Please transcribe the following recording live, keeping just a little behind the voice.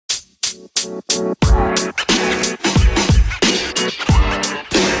Hello,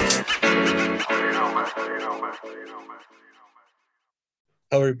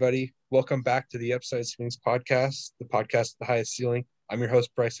 everybody. Welcome back to the Upside Swings podcast, the podcast at the highest ceiling. I'm your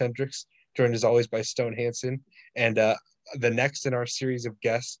host, Bryce Hendricks, joined as always by Stone Hansen. And the next in our series of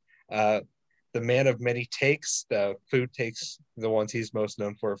guests, the man of many takes, the food takes, the ones he's most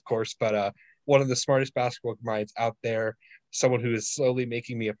known for, of course, but one of the smartest basketball minds out there, someone who is slowly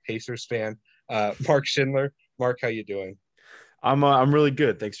making me a Pacers fan, Mark Schindler. Mark, how you doing? I'm really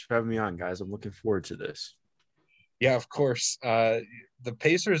good. Thanks for having me on, guys. I'm looking forward to this. Yeah, of course. The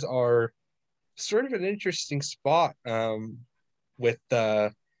Pacers are sort of an interesting spot with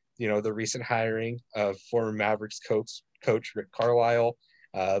the recent hiring of former Mavericks coach Rick Carlisle,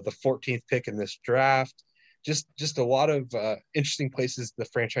 the 14th pick in this draft. Just a lot of interesting places the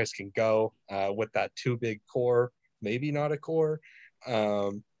franchise can go with that too big core, maybe not a core.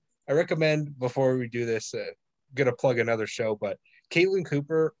 I recommend before we do this, gonna plug another show, but Caitlin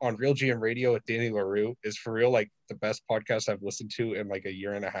Cooper on Real GM Radio with Danny LaRue is for real like the best podcast I've listened to in like a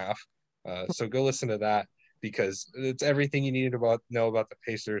year and a half. So go listen to that because it's everything you need to know about the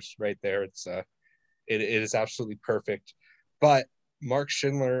Pacers right there. It is absolutely perfect. But Mark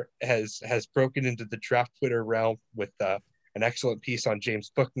Schindler has broken into the draft Twitter realm with an excellent piece on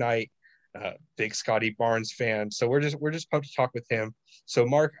James Bouknight, big Scotty Barnes fan. So we're just pumped to talk with him. So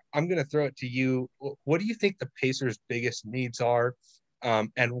Mark, I'm going to throw it to you. What do you think the Pacers' biggest needs are,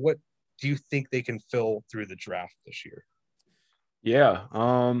 and what do you think they can fill through the draft this year? Yeah.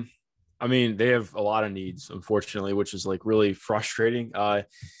 I mean, they have a lot of needs, unfortunately, which is like really frustrating.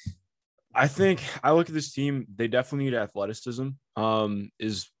 I think I look at this team, they definitely need athleticism,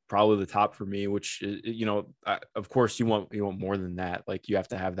 is probably the top for me, which is, of course you want more than that. Like you have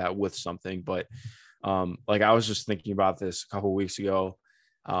to have that with something, but like I was just thinking about this a couple of weeks ago.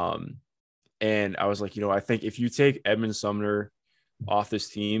 And I was like, I think if you take Edmund Sumner off this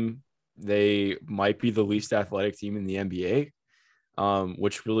team, they might be the least athletic team in the NBA,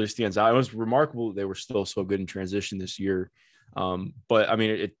 which really stands out. It was remarkable they were still so good in transition this year. But I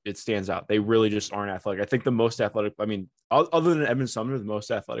mean, it stands out. They really just aren't athletic. I think the most athletic, I mean, other than Edmund Sumner, the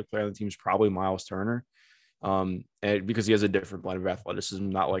most athletic player on the team is probably Miles Turner. And because he has a different blend of athleticism,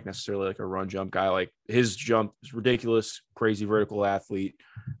 not like necessarily like a run jump guy. Like his jump is ridiculous, crazy vertical athlete.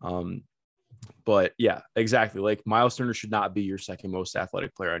 But yeah, exactly. Like Miles Turner should not be your second most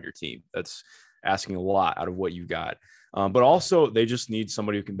athletic player on your team. That's asking a lot out of what you got. But also they just need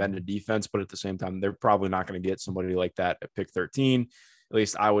somebody who can bend a defense, but at the same time, they're probably not going to get somebody like that at pick 13. At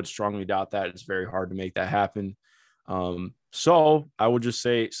least I would strongly doubt that. It's very hard to make that happen. So I would just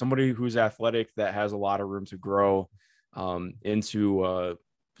say somebody who's athletic that has a lot of room to grow into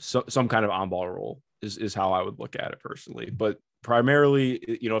some kind of on-ball role is how I would look at it personally. But primarily,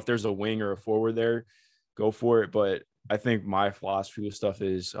 if there's a wing or a forward there, go for it. But I think my philosophy with stuff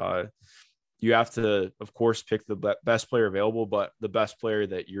is you have to, of course, pick the best player available, but the best player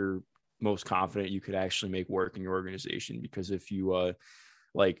that you're most confident you could actually make work in your organization. Because if you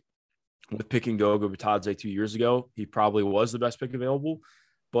like with picking Goga Bitadze 2 years ago, he probably was the best pick available,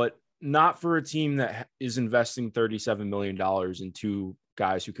 but not for a team that is investing $37 million in two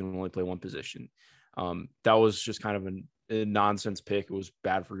guys who can only play one position. That was just kind of a nonsense pick. It was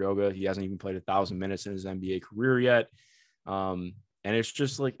bad for Goga. He hasn't even played 1,000 minutes in his NBA career yet. And it's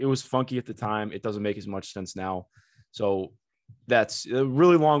just like, it was funky at the time. It doesn't make as much sense now. So that's a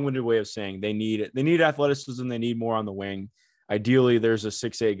really long-winded way of saying they need athleticism. They need more on the wing. Ideally, there's a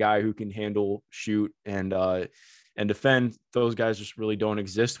 6'8" guy who can handle, shoot, and defend. Those guys just really don't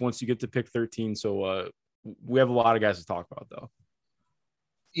exist once you get to pick 13. So we have a lot of guys to talk about, though.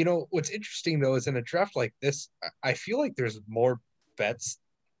 What's interesting, though, is in a draft like this, I feel like there's more bets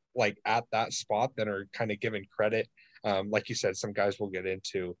like at that spot that are kind of given credit. Like you said, some guys we'll get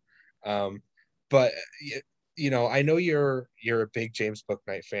into. But I know you're a big James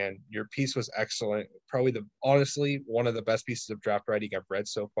Bouknight fan. Your piece was excellent. Probably honestly one of the best pieces of draft writing I've read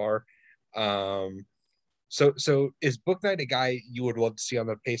so far. So is Bouknight a guy you would love to see on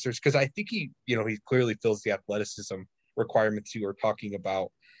the Pacers? Because I think he clearly fills the athleticism requirements you were talking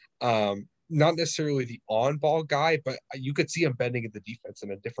about. Not necessarily the on-ball guy, but you could see him bending at the defense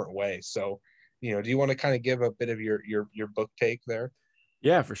in a different way. So, do you want to kind of give a bit of your book take there?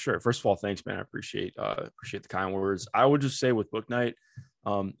 Yeah, for sure. First of all, thanks, man. I appreciate the kind words. I would just say with Bouknight,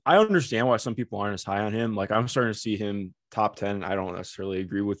 I understand why some people aren't as high on him. Like I'm starting to see him top 10. I don't necessarily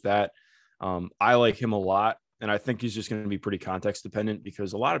agree with that. I like him a lot, and I think he's just going to be pretty context dependent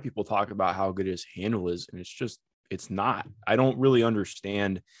because a lot of people talk about how good his handle is, and it's not. I don't really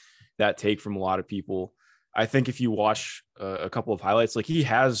understand that take from a lot of people. I think if you watch a couple of highlights, like he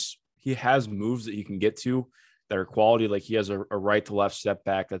has he has moves that he can get to that are quality. Like he has a right to left step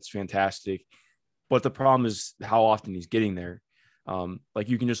back. That's fantastic. But the problem is how often he's getting there. Like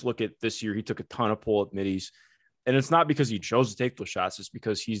you can just look at this year, he took a ton of pull up middies. And it's not because he chose to take those shots. It's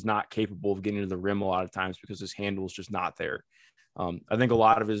because he's not capable of getting to the rim a lot of times because his handle is just not there. I think a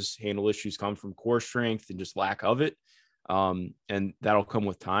lot of his handle issues come from core strength and just lack of it. And that'll come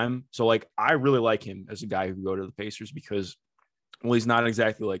with time. So like, I really like him as a guy who go to the Pacers because, well, he's not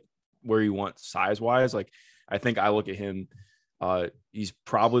exactly like where you want size wise. Like, I think I look at him, he's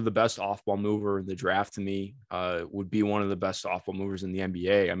probably the best off-ball mover in the draft to me, would be one of the best off-ball movers in the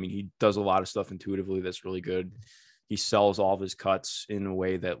NBA. I mean, he does a lot of stuff intuitively that's really good. He sells all of his cuts in a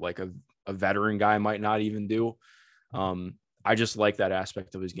way that like a veteran guy might not even do. I just like that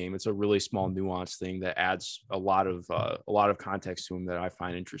aspect of his game. It's a really small nuance thing that adds a lot of context to him that I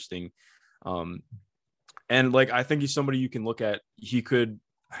find interesting. And like, I think he's somebody you can look at. He could,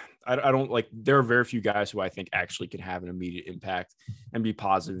 I don't like, there are very few guys who I think actually can have an immediate impact and be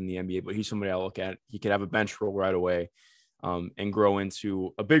positive in the NBA, but he's somebody I look at. He could have a bench role right away, and grow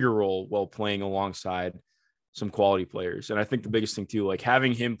into a bigger role while playing alongside some quality players. And I think the biggest thing too, like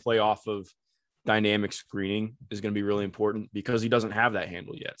having him play off of dynamic screening is going to be really important because he doesn't have that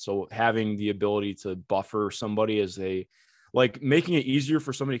handle yet. So having the ability to buffer somebody as they like making it easier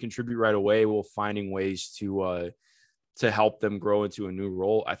for somebody to contribute right away while finding ways to help them grow into a new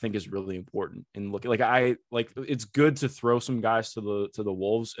role, I think is really important. And look, like it's good to throw some guys to the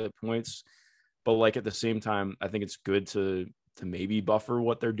wolves at points, but like at the same time, I think it's good to maybe buffer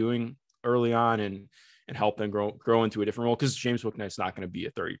what they're doing early on and help them grow into a different role. Because James Bouknight's not going to be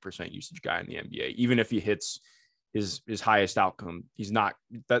a 30% usage guy in the NBA, even if he hits his highest outcome. He's not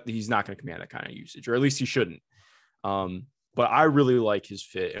going to command that kind of usage, or at least he shouldn't. But I really like his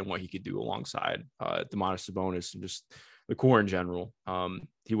fit and what he could do alongside Domantas Sabonis and just the core in general.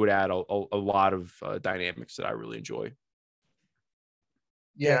 He would add a lot of dynamics that I really enjoy.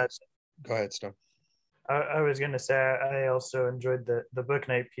 Yeah. Go ahead, Stone. I was going to say I also enjoyed the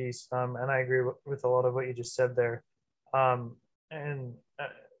Bouknight piece, and I agree with a lot of what you just said there. And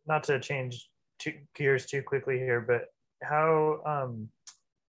not to change gears too quickly here, but how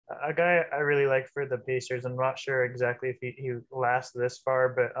a guy I really like for the Pacers, I'm not sure exactly if he lasts this far,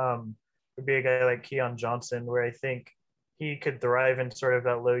 but would be a guy like Keon Johnson, where I think he could thrive in sort of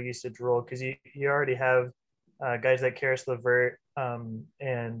that low usage role because you already have guys like Karis LeVert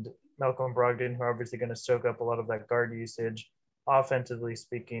and Malcolm Brogdon, who are obviously going to soak up a lot of that guard usage, offensively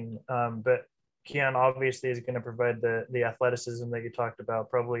speaking. But Keon obviously is going to provide the athleticism that you talked about,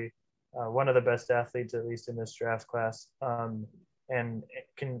 probably one of the best athletes, at least in this draft class, and it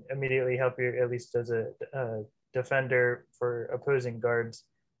can immediately help you, at least as a defender for opposing guards.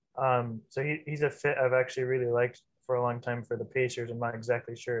 So he's a fit I've actually really liked for a long time for the Pacers. I'm not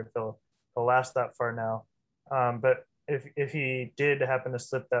exactly sure if he'll last that far now. But if he did happen to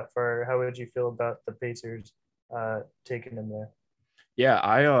slip that far, how would you feel about the Pacers taking him there? Yeah,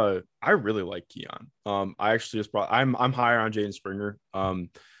 I really like Keon. I actually just I'm higher on Jaden Springer.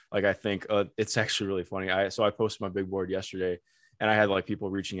 Like I think it's actually really funny. I posted my big board yesterday, and I had like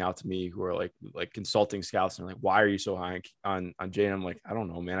people reaching out to me who are like consulting scouts and like, why are you so high on Jaden? I'm like, I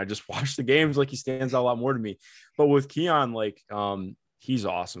don't know, man. I just watched the games. Like he stands out a lot more to me. But with Keon, like he's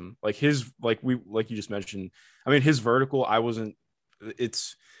awesome. Like like you just mentioned. I mean, his vertical,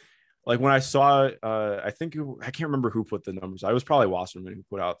 it's like when I saw, I can't remember who put the numbers. I was probably Wasserman who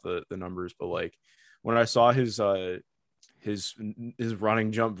put out the numbers, but like when I saw his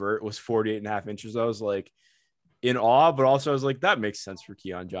running jump vert was 48.5 inches, I was like in awe, but also I was like, that makes sense for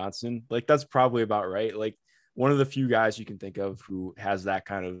Keon Johnson. Like that's probably about right. Like one of the few guys you can think of who has that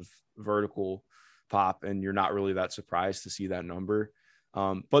kind of vertical pop, and you're not really that surprised to see that number.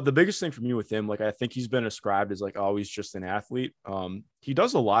 But the biggest thing for me with him, like I think he's been ascribed as like, oh, he's just an athlete. He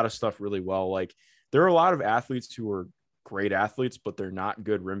does a lot of stuff really well. Like there are a lot of athletes who are great athletes, but they're not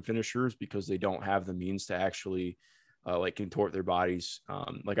good rim finishers because they don't have the means to actually like contort their bodies.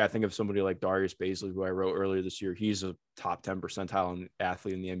 Like I think of somebody like Darius Bazley, who I wrote earlier this year. He's a top 10 percentile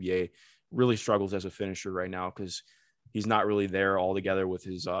athlete in the NBA, really struggles as a finisher right now because he's not really there altogether with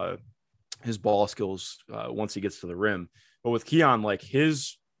his ball skills once he gets to the rim. But with Keon, like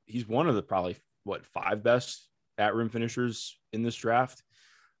he's one of the probably 5 best at rim finishers in this draft.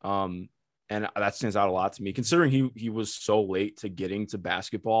 And that stands out a lot to me considering he was so late to getting to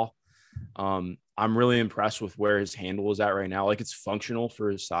basketball. I'm really impressed with where his handle is at right now. Like it's functional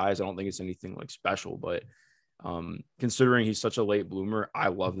for his size. I don't think it's anything like special, but considering he's such a late bloomer, I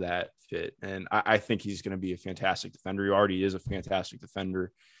love that fit. And I think he's going to be a fantastic defender. He already is a fantastic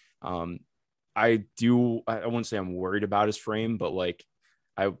defender. I wouldn't say I'm worried about his frame, but like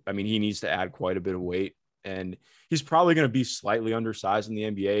I mean, he needs to add quite a bit of weight, and he's probably going to be slightly undersized in the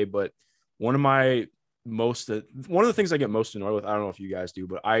NBA. But one of the things I get most annoyed with, I don't know if you guys do,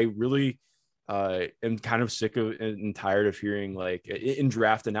 but I really am kind of sick of and tired of hearing like in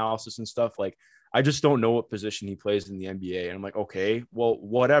draft analysis and stuff. Like, I just don't know what position he plays in the NBA. And I'm like, okay, well,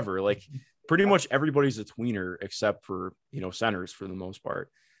 whatever. Like, pretty much everybody's a tweener except for, centers for the most part.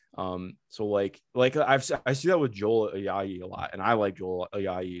 So like I see that with Joel Ayayi a lot, and I like Joel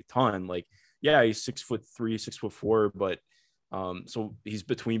Ayayi a ton. Like, yeah, he's 6'3", 6'4", but so he's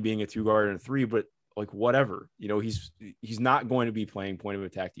between being a 2 guard and a 3, but like whatever, he's not going to be playing point of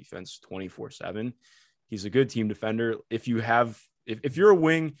attack defense 24/7. He's a good team defender. If you're a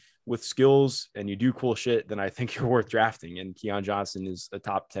wing with skills and you do cool shit, then I think you're worth drafting. And Keon Johnson is a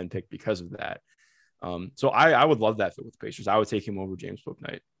top 10 pick because of that. So I would love that fit with the Pacers. I would take him over James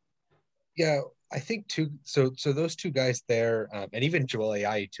Bouknight. Yeah, I think too. So those two guys there, and even Joel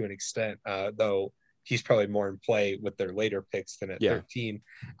Ayayi to an extent, though he's probably more in play with their later picks than at 13.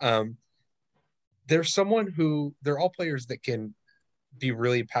 There's someone who they're all players that can be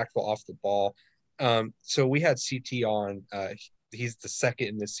really impactful off the ball. So we had CT on. He's the second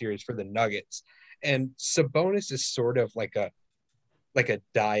in this series for the Nuggets, and Sabonis is sort of like a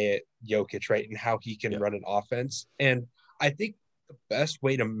diet Jokic, right? And how he can run an offense. And I think the best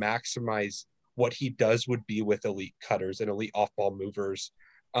way to maximize what he does would be with elite cutters and elite off-ball movers.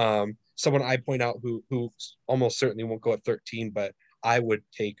 Someone I point out who almost certainly won't go at 13, but I would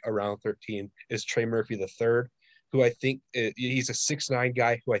take around 13 is Trey Murphy III, who I think he's a 6'9"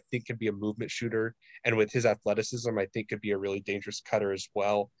 guy who I think can be a movement shooter. And with his athleticism, I think could be a really dangerous cutter as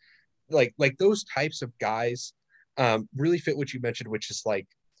well. Like those types of guys really fit what you mentioned, which is like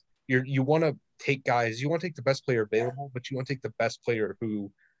you want to take guys, you want to take the best player available, but you want to take the best player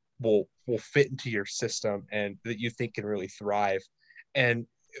who will fit into your system and that you think can really thrive. And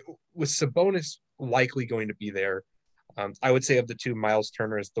with Sabonis likely going to be there, I would say of the two, Miles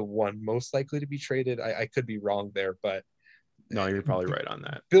Turner is the one most likely to be traded. I could be wrong there, but no, you're probably right on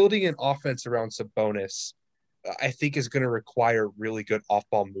that. Building an offense around Sabonis, I think, is going to require really good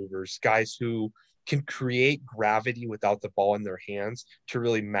off-ball movers, guys who can create gravity without the ball in their hands to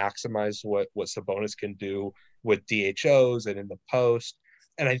really maximize what Sabonis can do with DHOs and in the post.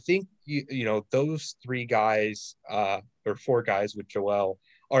 And I think those 3 guys or 4 guys with Joel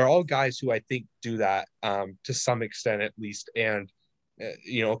are all guys who I think do that to some extent at least, and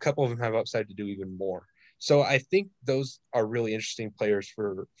a couple of them have upside to do even more. So I think those are really interesting players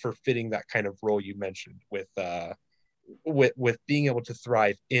for fitting that kind of role you mentioned with being able to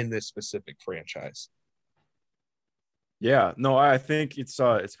thrive in this specific franchise. Yeah, no, I think it's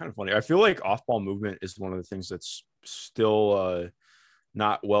kind of funny. I feel like off-ball movement is one of the things that's still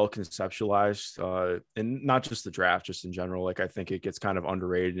not well conceptualized, and not just the draft, just in general. Like, I think it gets kind of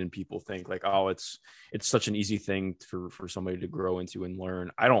underrated, and people think like, oh, it's such an easy thing for somebody to grow into and learn.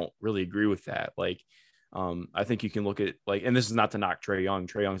 I don't really agree with that. Like, I think you can look at like, and this is not to knock Trae Young.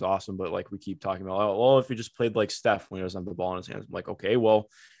 Trae Young's awesome, but like we keep talking about, oh, well, if he just played like Steph when he doesn't have the ball in his hands, I'm like, okay, well,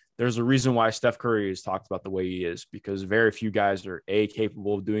 there's a reason why Steph Curry is talked about the way he is, because very few guys are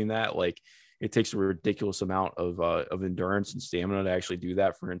capable of doing that. Like, it takes a ridiculous amount of endurance and stamina to actually do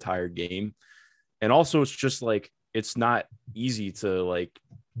that for an entire game. And also, it's just like, it's not easy to like,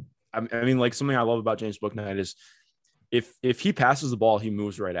 I mean, like, something I love about James Bouknight is if he passes the ball, he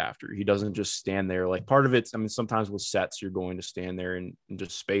moves right after. He doesn't just stand there. Like, part of it, I mean, sometimes with sets, you're going to stand there and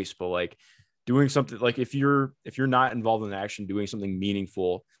just space, but like doing something, like if you're not involved in action, doing something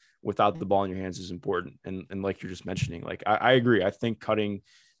meaningful without the ball in your hands is important. And like you're just mentioning, like, I agree. I think cutting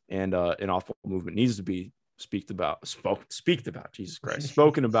and an off-ball movement needs to be spoken about, Jesus Christ,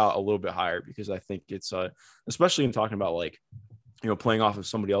 spoken about a little bit higher, because I think it's especially in talking about like, playing off of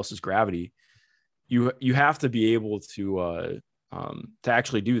somebody else's gravity, you have to be able to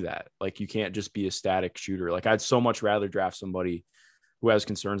actually do that. Like, you can't just be a static shooter. Like, I'd so much rather draft somebody who has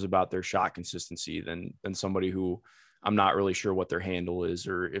concerns about their shot consistency than somebody who I'm not really sure what their handle is,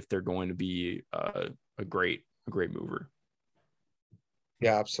 or if they're going to be a great mover.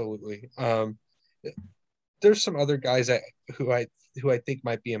 Yeah, absolutely. There's some other guys who I think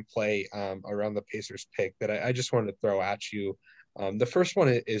might be in play around the Pacers pick that I just wanted to throw at you. The first one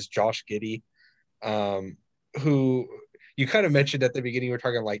is Josh Giddey, who you kind of mentioned at the beginning. We were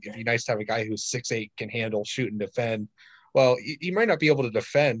talking like, it'd be nice to have a guy who's 6'8", can handle, shoot, and defend. Well, he might not be able to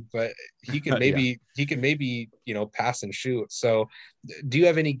defend, but he can maybe pass and shoot. So do you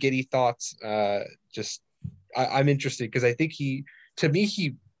have any Giddey thoughts? I'm interested, because I think he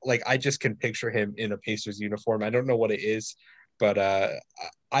I just can picture him in a Pacers uniform. I don't know what it is, but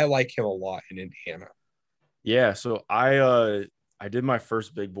I like him a lot in Indiana. Yeah, so I I did my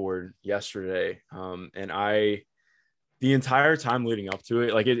first big board yesterday. And the entire time leading up to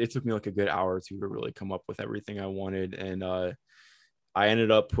it, like it took me like a good hour or two to really come up with everything I wanted. And I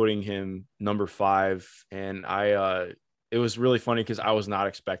ended up putting him number 5. And it was really funny because I was not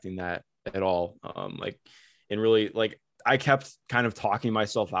expecting that at all. And really, like, I kept kind of talking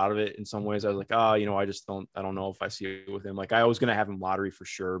myself out of it in some ways. I was like, I don't know if I see it with him. Like, I was going to have him lottery for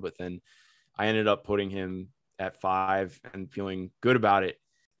sure, but then I ended up putting him at 5 and feeling good about it.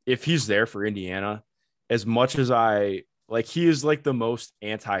 If he's there for Indiana, as much as he is like the most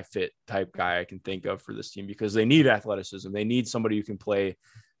anti-fit type guy I can think of for this team, because they need athleticism. They need somebody who can play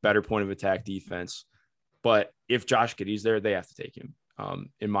better point of attack defense. But if Josh Giddey's there, they have to take him.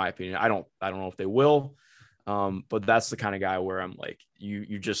 In my opinion, I don't know if they will. But that's the kind of guy where I'm like,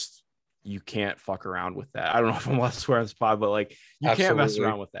 you can't fuck around with that. I don't know if I'm allowed to swear on the spot, but like, you Absolutely. can't mess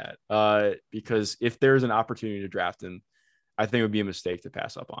around with that. Because if there's an opportunity to draft him, I think it would be a mistake to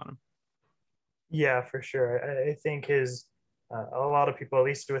pass up on him. Yeah, for sure. I think a lot of people, at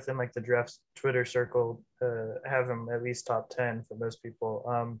least within like the draft Twitter circle, have him at least top 10 for most people.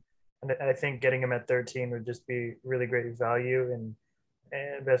 And I think getting him at 13 would just be really great value and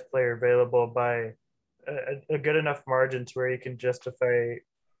best player available by a good enough margin to where you can justify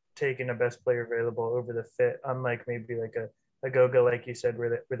taking a best player available over the fit, unlike maybe like a Goga, like you said,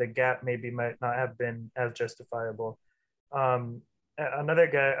 where the gap maybe might not have been as justifiable. Another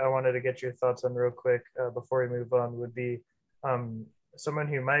guy I wanted to get your thoughts on real quick before we move on would be someone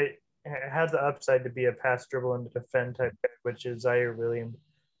who might has the upside to be a pass, dribble, and defend type guy, which is Zaire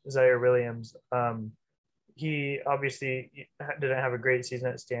Williams. He obviously didn't have a great season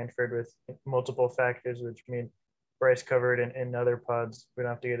at Stanford with multiple factors, which Bryce covered in other pods. We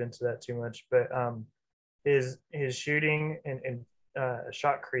don't have to get into that too much, but his shooting and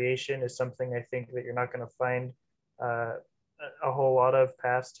shot creation is something I think that you're not going to find a whole lot of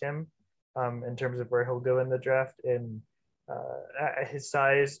past him in terms of where he'll go in the draft. And his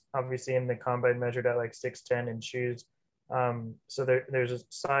size, obviously in the combine, measured at like 6'10" in shoes. So there's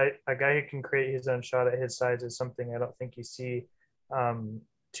a guy who can create his own shot at his size is something I don't think you see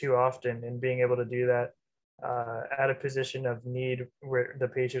too often. And being able to do that at a position of need where the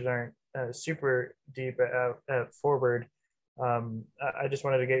Pacers aren't super deep at forward. I just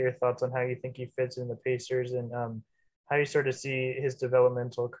wanted to get your thoughts on how you think he fits in the Pacers and how you sort of see his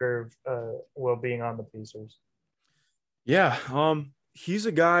developmental curve while being on the Pacers. Yeah, he's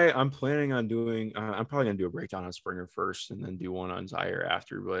a guy I'm planning on doing. I'm probably gonna do a breakdown on Springer first, and then do one on Zaire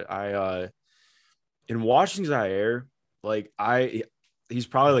after. But in watching Zaire, he's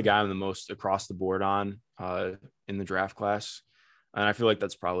probably the guy I'm the most across the board on in the draft class, and I feel like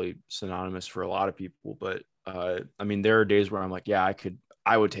that's probably synonymous for a lot of people. But I mean, there are days where I'm like, yeah,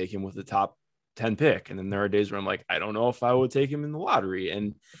 I would take him with the top 10 pick, and then there are days where I'm like, I don't know if I would take him in the lottery,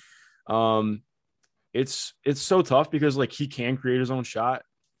 and it's so tough because like he can create his own shot,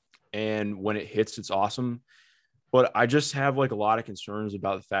 and when it hits, it's awesome. But I just have like a lot of concerns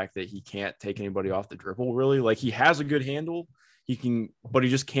about the fact that he can't take anybody off the dribble. Really, like he has a good handle, but he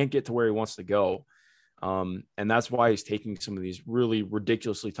just can't get to where he wants to go. And that's why he's taking some of these really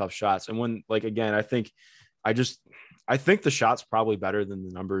ridiculously tough shots. And when, like, again, I think the shot's probably better than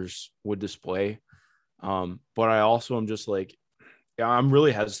the numbers would display. But I also am just like, I'm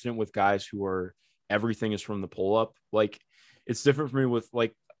really hesitant with guys who are everything is from the pull up. Like, it's different for me with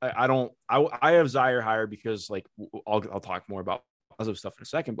like, I have Zaire higher because like, I'll talk more about positive stuff in a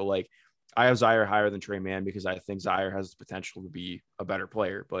second, but like, I have Zaire higher than Tre Mann because I think Zaire has the potential to be a better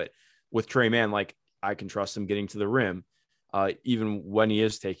player. But with Tre Mann, like, I can trust him getting to the rim, even when he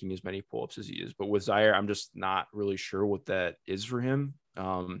is taking as many pull-ups as he is. But with Zaire, I'm just not really sure what that is for him.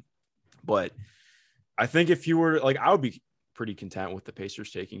 But I think if you were like, I would be pretty content with the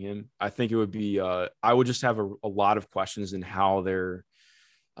Pacers taking him. I think it would be, I would just have a lot of questions in how they're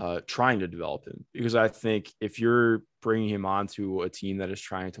trying to develop him, because I think if you're bringing him onto a team that is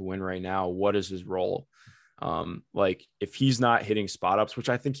trying to win right now, what is his role? Like, if he's not hitting spot ups, which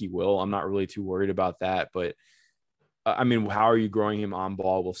I think he will, I'm not really too worried about that. But I mean, how are you growing him on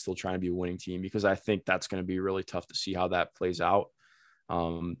ball while still trying to be a winning team? Because I think that's going to be really tough to see how that plays out.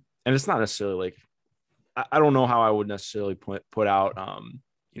 And it's not necessarily like, I don't know how I would necessarily put out,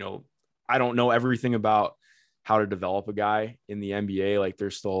 I don't know everything about how to develop a guy in the NBA. Like,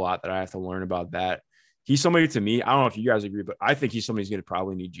 there's still a lot that I have to learn about that. He's somebody, to me, I don't know if you guys agree, but I think he's somebody who's going to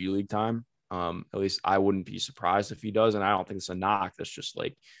probably need G League time. At least I wouldn't be surprised if he does. And I don't think it's a knock. That's just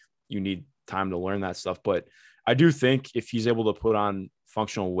like, you need time to learn that stuff. But I do think if he's able to put on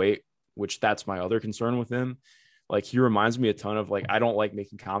functional weight, which that's my other concern with him, Like he reminds me a ton of like, I don't like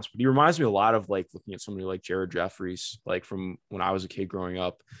making comps, but he reminds me a lot of like looking at somebody like Jared Jeffries, like from when I was a kid growing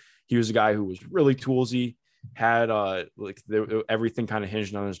up. He was a guy who was really toolsy, had everything kind of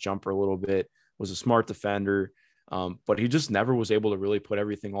hinged on his jumper a little bit, was a smart defender. But he just never was able to really put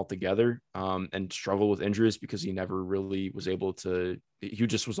everything all together, and struggle with injuries because he never really was able to. He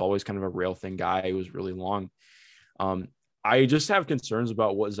just was always kind of a rail thin guy. He was really long. I just have concerns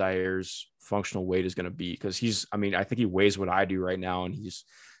about what Zaire's functional weight is going to be because I think he weighs what I do right now, and he's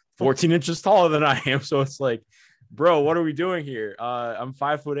 14 inches taller than I am. So it's like, bro, what are we doing here? I'm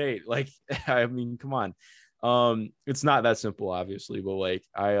 5'8". Like, I mean, come on. It's not that simple, obviously, but like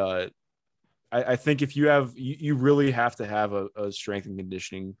I think if you really have to have a strength and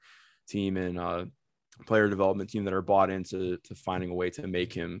conditioning team and player development team that are bought into finding a way to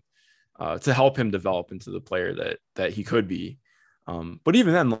make him to help him develop into the player that he could be. But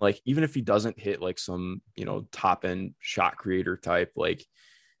even then, like, even if he doesn't hit like some, top end shot creator type, like,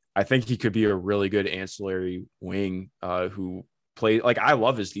 I think he could be a really good ancillary wing who play. Like, I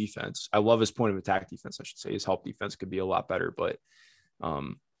love his defense. I love his point of attack defense. I should say his help defense could be a lot better, but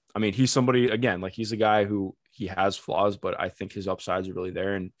I mean, he's somebody, again, like he's a guy who he has flaws, but I think his upsides are really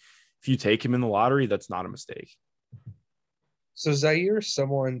there. And if you take him in the lottery, that's not a mistake. So Zaire is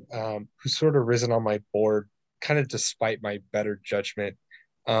someone who's sort of risen on my board, kind of despite my better judgment.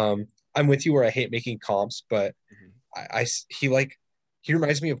 I'm with you where I hate making comps, but he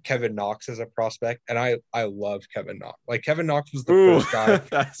reminds me of Kevin Knox as a prospect, and I love Kevin Knox. Like Kevin Knox was the first guy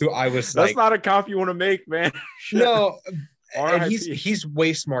who I was that's not a comp you want to make, man. No, and he's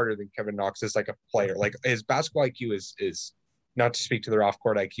way smarter than Kevin Knox as like a player. Like his basketball IQ is not to speak to their off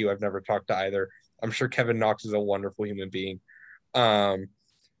court IQ. I've never talked to either. I'm sure Kevin Knox is a wonderful human being.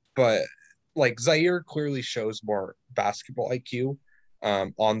 But like Zaire clearly shows more basketball IQ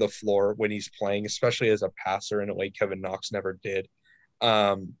on the floor when he's playing, especially as a passer in a way Kevin Knox never did.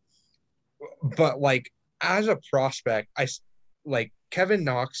 But like as a prospect, I like Kevin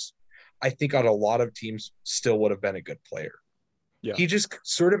Knox, I think on a lot of teams still would have been a good player. Yeah. He just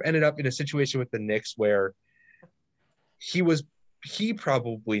sort of ended up in a situation with the Knicks where he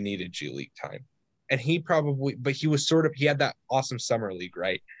probably needed G League time. And he had that awesome summer league,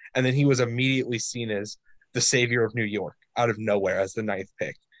 right? And then he was immediately seen as the savior of New York out of nowhere as the 9th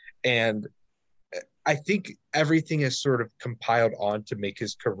pick. And I think everything is sort of compiled on to make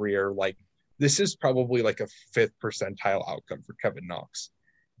his career like this is probably like a 5th percentile outcome for Kevin Knox.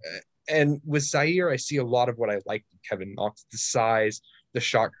 And with Zaire, I see a lot of what I like in Kevin Knox, the size, the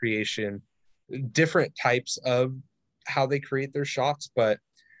shot creation, different types of how they create their shots. But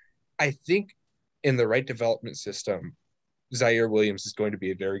I think in the right development system, Zaire Williams is going to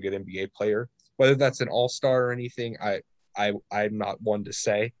be a very good NBA player. Whether that's an all-star or anything, I'm not one to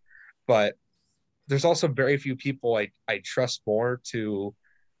say. But there's also very few people I trust more to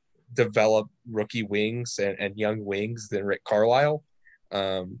develop rookie wings and young wings than Rick Carlisle.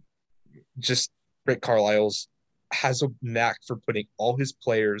 Just Rick Carlisle's has a knack for putting all his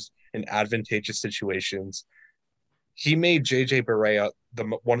players in advantageous situations. He made JJ Barea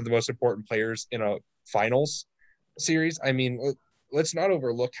one of the most important players in a finals series. I mean, let's not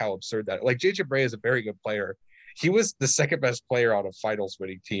overlook how absurd that. Like JJ Barea is a very good player. He was the second best player on a finals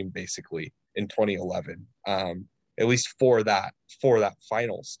winning team basically in 2011. At least for that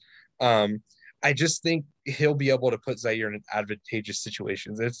finals. I just think he'll be able to put Zaire in advantageous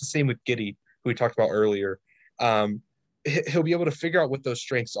situations. And it's the same with Giddey, who we talked about earlier. He'll be able to figure out what those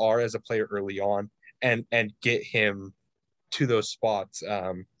strengths are as a player early on and get him to those spots.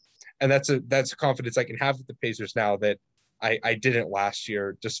 And that's a confidence I can have with the Pacers now that I didn't last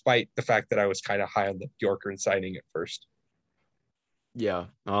year, despite the fact that I was kind of high on the Bjorkgren signing at first. Yeah.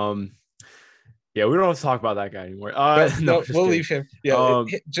 Yeah, we don't have to talk about that guy anymore. No, we'll leave him. Yeah,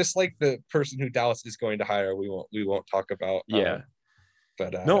 just like the person who Dallas is going to hire, we won't talk about. Yeah,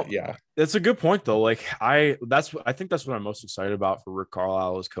 but no, yeah, that's a good point though. Like I think that's what I'm most excited about for Rick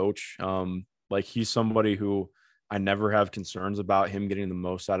Carlisle as coach. Like he's somebody who I never have concerns about him getting the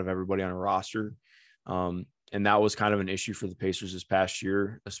most out of everybody on a roster. And that was kind of an issue for the Pacers this past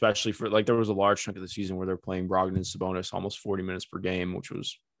year, especially for like there was a large chunk of the season where they're playing Brogdon and Sabonis almost 40 minutes per game, which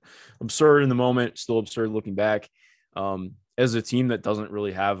was absurd in the moment, still absurd looking back. As a team that doesn't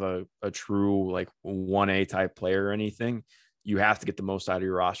really have a true like 1A type player or anything, you have to get the most out of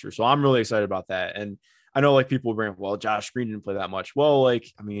your roster. So I'm really excited about that. And I know like people bring up, well, Josh Green didn't play that much. Well, like,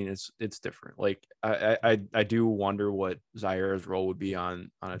 I mean, it's different. Like I do wonder what Zaire's role would be on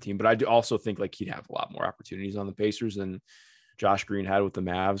a team, but I do also think like he'd have a lot more opportunities on the Pacers than Josh Green had with the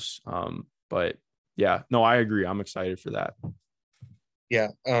Mavs. But yeah, no, I agree. I'm excited for that. Yeah.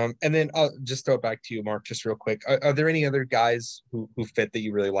 And then I'll just throw it back to you, Mark, just real quick. Are there any other guys who fit that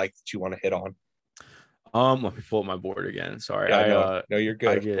you really like that you want to hit on? Let me pull up my board again. Sorry. Yeah, no, you're good,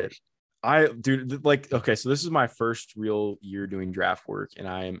 I of get course. dude, like, okay, so this is my first real year doing draft work and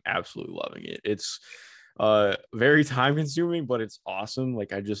I am absolutely loving it. It's very time consuming, but it's awesome.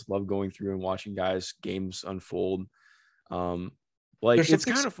 Like I just love going through and watching guys games unfold. Um, like There's it's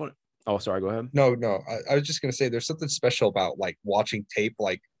something kind of fun. Oh, sorry, go ahead. no, I was just gonna say there's something special about like watching tape,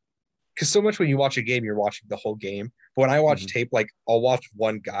 like because so much when you watch a game, you're watching the whole game. But when I watch Mhm. tape, like I'll watch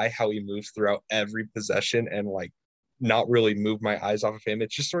one guy how he moves throughout every possession and like not really move my eyes off of him.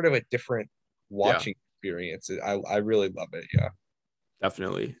 It's just sort of a different Yeah, watching experience. I really love it. Yeah.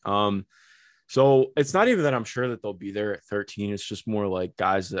 definitely. So it's not even that I'm sure that they'll be there at 13. It's just more like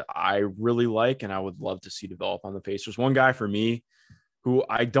guys that I really like and I would love to see develop on the Pacers. One guy for me who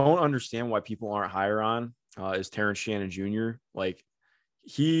I don't understand why people aren't higher on is Terrence Shannon Jr. Like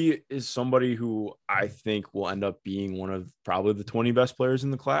he is somebody who I think will end up being one of probably the 20 best players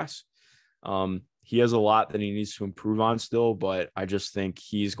in the class. He has a lot that he needs to improve on still, but I just think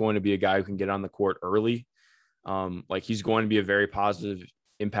he's going to be a guy who can get on the court early. Like he's going to be a very positive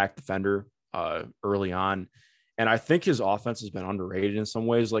impact defender early on. And I think his offense has been underrated in some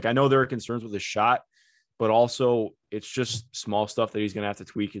ways. Like I know there are concerns with his shot, but also it's just small stuff that he's going to have to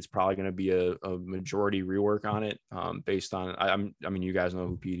tweak. It's probably going to be a majority rework on it based on, I mean, you guys know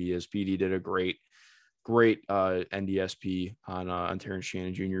who PD is. PD did a great NDSP on Terrence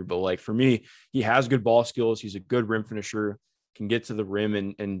Shannon Jr. But like for me, he has good ball skills. He's a good rim finisher, can get to the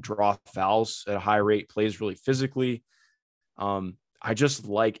rim and draw fouls at a high rate, plays really physically. I just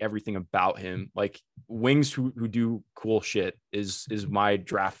like everything about him. Like wings who do cool shit is my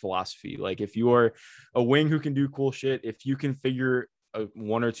draft philosophy. Like if you are a wing who can do cool shit, if you can figure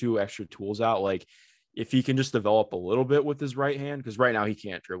one or two extra tools out, like if he can just develop a little bit with his right hand, because right now he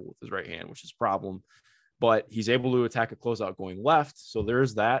can't dribble with his right hand, which is a problem, but he's able to attack a closeout going left. So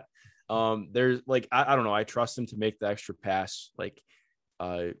there's that. There's like, I don't know. I trust him to make the extra pass. Like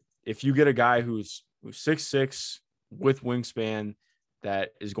if you get a guy who's 6'6" with wingspan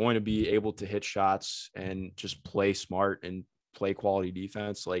that is going to be able to hit shots and just play smart and play quality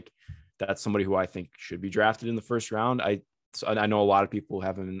defense, like that's somebody who I think should be drafted in the first round. I know a lot of people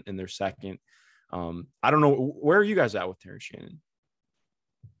have him in their second. I don't know, where are you guys at with Terrence Shannon?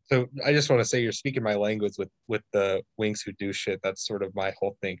 So I just want to say you're speaking my language with the wings who do shit. That's sort of my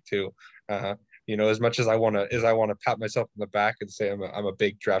whole thing too. As much as I want to pat myself on the back and say I'm a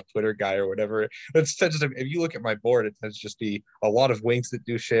big draft Twitter guy or whatever. It's tends to, if you look at my board, it tends to just be a lot of wings that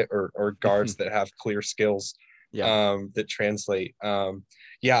do shit or guards that have clear skills Yeah. that translate.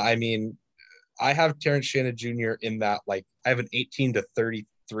 Yeah, I mean, I have Terrence Shannon Jr. in that, like I have an 18 to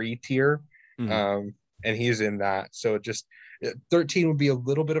 33 tier, Mhm. um, and he's in that. So it just 13 would be a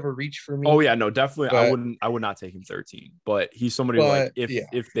little bit of a reach for Oh me, yeah, no, definitely. but I would not take him 13, but he's somebody who, like but yeah,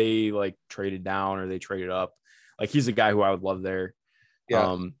 if they like traded down or they traded up, like he's a guy who I would love there. yeah.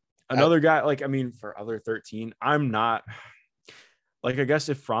 Um, I, Another guy, like I mean, for other 13, I'm not like, I guess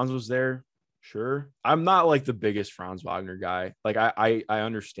if Franz was there, sure. I'm not like the biggest Franz Wagner guy. Like I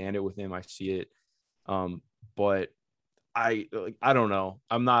understand it with him. I see it. But I don't know.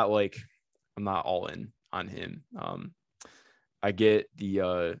 I'm not all in on him. I get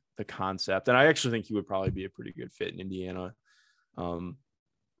the concept, and I actually think he would probably be a pretty good fit in Indiana. Um,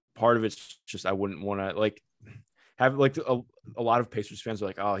 Part of it's just I wouldn't want to like have like a lot of Pacers fans are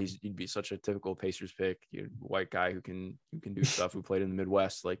like, oh, he'd be such a typical Pacers pick, white guy who can do stuff, who played in the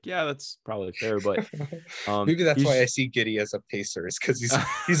Midwest. Like, yeah, that's probably fair, but maybe that's why I he's see Giddy as a pacer, is because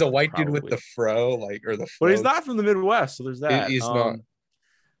he's a white dude with the probably, fro, like, or the but he's floats. not from the Midwest, so there's that. He's not.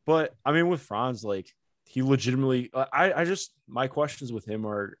 But I mean, with Franz, like he legitimately, I just my questions with him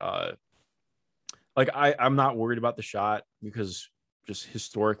are like I'm not worried about the shot because just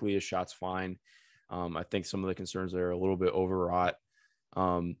historically his shot's fine. I think some of the concerns there are a little bit overwrought.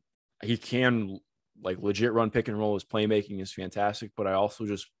 Um, he can like legit run pick and roll. His playmaking is fantastic, but I also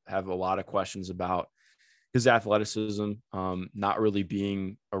just have a lot of questions about his athleticism, not really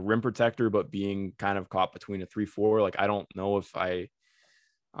being a rim protector, but being kind of caught between a 3-4. Like I don't know if like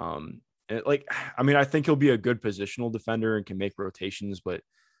I mean I think he'll be a good positional defender and can make rotations, but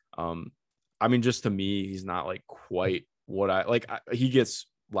um, I mean just to me he's not like quite what I like. He gets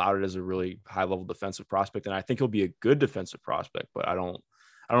lauded as a really high level defensive prospect, and I think he'll be a good defensive prospect, but I don't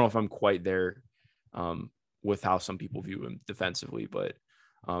know if I'm quite there with how some people view him defensively. But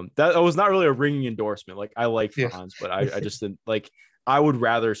that was not really a ringing endorsement. Like I like Yeah. Franz, but I just didn't like. I would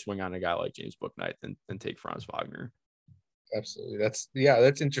rather swing on a guy like James Bouknight than take Franz Wagner. Absolutely.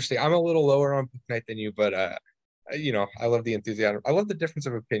 That's interesting. I'm a little lower on Book Night than you, but I love the enthusiasm. I love the difference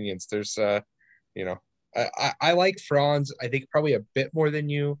of opinions. There's, you know, I like Franz. I think probably a bit more than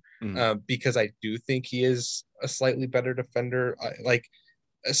you, Mhm. because I do think he is a slightly better defender. Like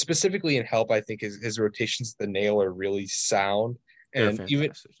specifically in help, I think his rotations to the nail are really sound. They're And even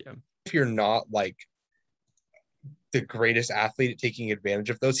fantastic. Yeah. if you're not like the greatest athlete at taking advantage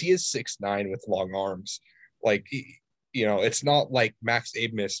of those, he is 6'9" with long arms. Like, it's not like Max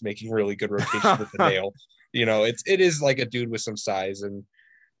Abmas making really good rotations with the nail. It is like a dude with some size, and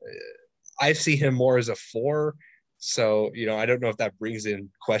I see him more as a 4. So, I don't know if that brings in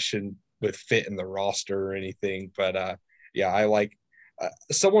question with fit in the roster or anything, but yeah, I like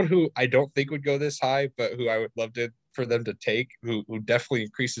someone who I don't think would go this high, but who I would love for them to take, who definitely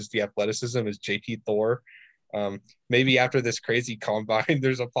increases the athleticism, is JT Thor. Maybe after this crazy combine,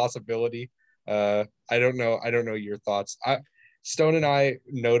 there's a possibility. I don't know. I don't know your thoughts. Stone and I,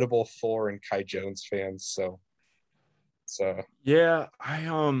 notable Thor and Kai Jones fans. So Yeah,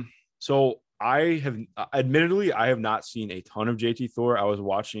 so I have admittedly I have not seen a ton of JT Thor. I was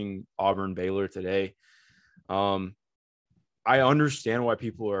watching Auburn Baylor today. I understand why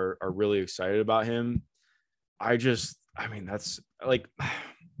people are really excited about him. I mean, that's like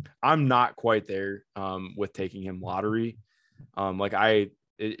I'm not quite there with taking him lottery. Like I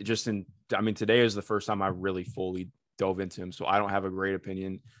mean, today is the first time I really fully dove into him, so I don't have a great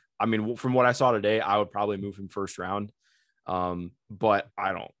opinion. I mean, from what I saw today, I would probably move him first round. But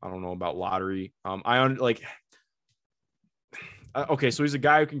I don't know about lottery. Okay, so he's a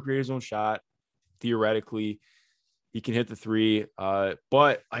guy who can create his own shot. Theoretically, he can hit the three.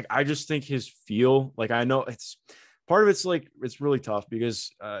 But like I just think his feel, like I know it's part of it's like it's really tough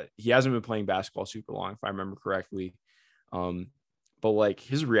because he hasn't been playing basketball super long, if I remember correctly. But like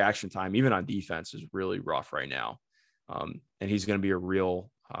his reaction time, even on defense, is really rough right now. And he's going to be a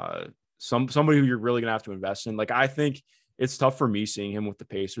real somebody who you're really going to have to invest in. Like I think it's tough for me seeing him with the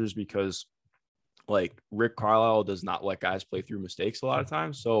Pacers because like Rick Carlisle does not let guys play through mistakes a lot of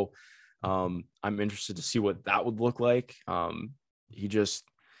times. So I'm interested to see what that would look like. He just,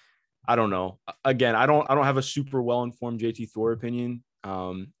 I don't know. Again, I don't have a super well-informed JT Thor opinion.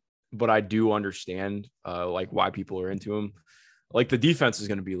 But I do understand like why people are into him. Like the defense is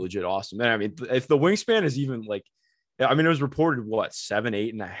going to be legit awesome. And I mean, if the wingspan is even like, I mean, it was reported what 7,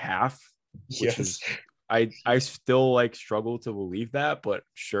 8.5, which yes. is I still like struggle to believe that, but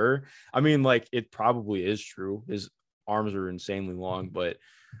sure. I mean, like it probably is true. His arms are insanely long, but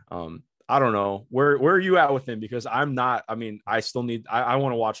I don't know. Where are you at with him? Because I'm not. I mean, I still need. I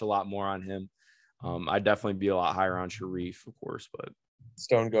want to watch a lot more on him. I'd definitely be a lot higher on Sharif, of course, but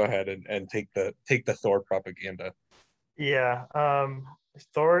Stone, go ahead and take the Thor propaganda. Yeah.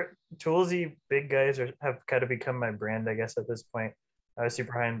 Thor, toolsy big guys have kind of become my brand, I guess, at this point. I was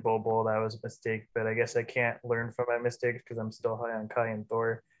super high on Bol. That was a mistake, but I guess I can't learn from my mistakes because I'm still high on Kai and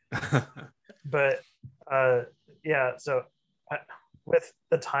Thor. But uh, yeah, so I, with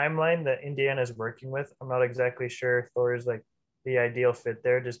the timeline that Indiana is working with, I'm not exactly sure Thor is like the ideal fit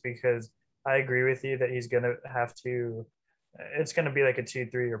there, just because I agree with you that he's gonna have to. It's gonna be like a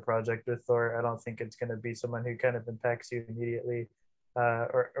 2-3 year project with Thor. I don't think it's gonna be someone who kind of impacts you immediately,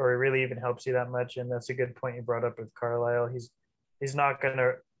 or really even helps you that much. And that's a good point you brought up with Carlisle. He's not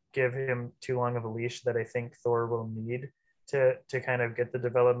gonna give him too long of a leash that I think Thor will need to kind of get the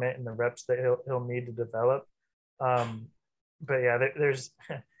development and the reps that he'll need to develop. Um, but yeah, there's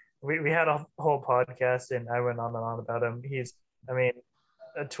we had a whole podcast and I went on and on about him. I mean,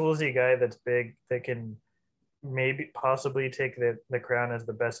 a toolsy guy that's big that can maybe possibly take the crown as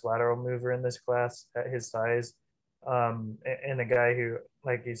the best lateral mover in this class at his size. And a guy who,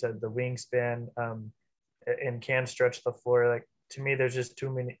 like you said, the wingspan and can stretch the floor. Like to me, there's just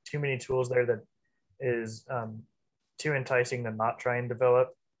too many tools there that is too enticing to not try and develop.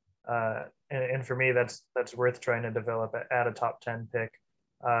 And for me, that's worth trying to develop at a top 10 pick.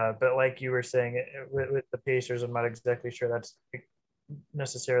 But like you were saying, with the Pacers, I'm not exactly sure that's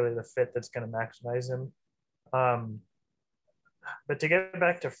necessarily the fit that's going to maximize him. Um, but to get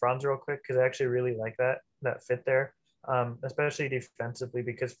back to Franz real quick, because I actually really like that fit there, especially defensively,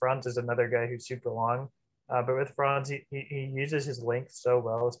 because Franz is another guy who's super long. But with Franz, he uses his length so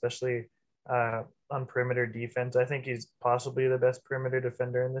well, especially on perimeter defense. I think he's possibly the best perimeter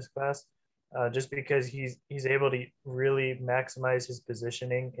defender in this class, just because he's able to really maximize his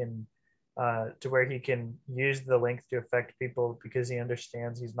positioning in to where he can use the length to affect people because he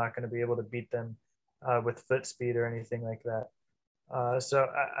understands he's not going to be able to beat them with foot speed or anything like that. So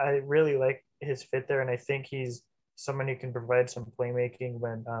I really like his fit there, and I think he's someone who can provide some playmaking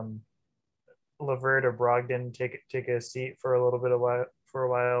when LeVert or Brogdon take a seat for a little bit of while. For a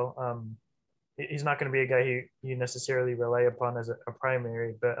while, he's not going to be a guy who you necessarily rely upon as a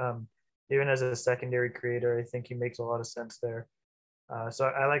primary, but even as a secondary creator, I think he makes a lot of sense there. So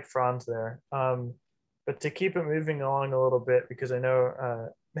I like Franz there. But to keep it moving along a little bit, because I know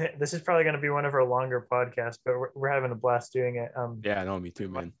this is probably going to be one of our longer podcasts, but we're having a blast doing it. Yeah, no, me too,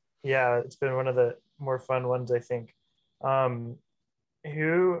 man. Yeah, it's been one of the more fun ones, I think.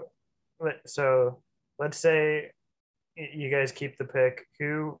 Who, so let's say you guys keep the pick.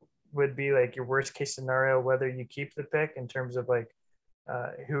 Who would be like your worst case scenario, whether you keep the pick in terms of like,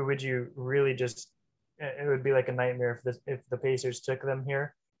 who would you really just, it would be like a nightmare if the Pacers took them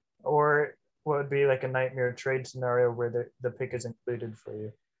here, or what would be like a nightmare trade scenario where the pick is included for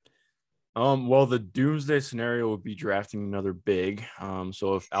you? Well, the doomsday scenario would be drafting another big.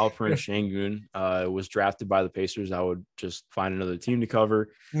 So if Alperen Şengün was drafted by the Pacers, I would just find another team to cover.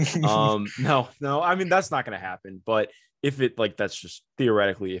 No, I mean, that's not going to happen. But if it, like, that's just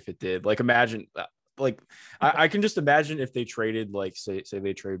theoretically, if it did, like, imagine, like, I can just imagine if they traded, like, say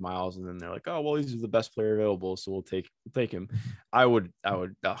they trade Miles, and then they're like, oh, well, he's the best player available, so we'll take him. I would, oh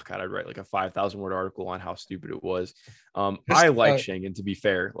God, I'd write like a 5,000 word article on how stupid it was. I like Şengün, to be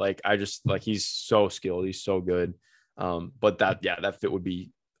fair. Like, I just, like, he's so skilled, he's so good. But that fit would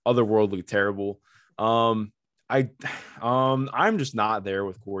be otherworldly terrible. I'm just not there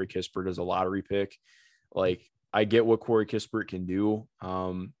with Corey Kispert as a lottery pick. Like, I get what Corey Kispert can do,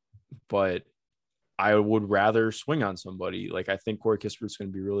 but I would rather swing on somebody. Like, I think Corey Kispert's going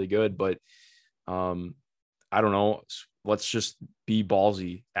to be really good, but I don't know. Let's just be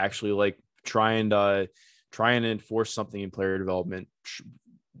ballsy. Actually, like, try and enforce something in player development.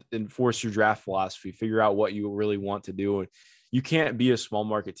 Enforce your draft philosophy. Figure out what you really want to do. You can't be a small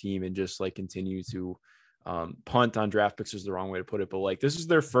market team and just, like, continue to punt on draft picks is the wrong way to put it. But, like, this is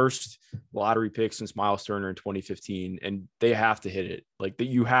their first lottery pick since Miles Turner in 2015, and they have to hit it. Like, that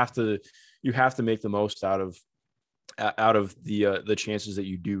you have to make the most out of the chances that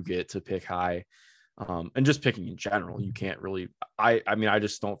you do get to pick high, and just picking in general. You can't really. I mean, I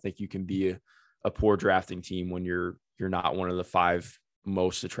just don't think you can be a poor drafting team when you're not one of the 5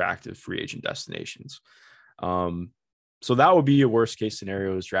 most attractive free agent destinations. So that would be a worst case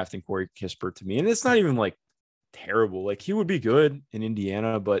scenario, is drafting Corey Kispert to me. And it's not even like terrible. Like, he would be good in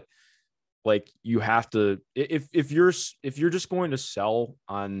Indiana, but, like, you have to, if you're just going to sell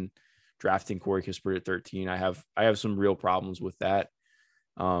on drafting Corey Kispert at 13, I have some real problems with that,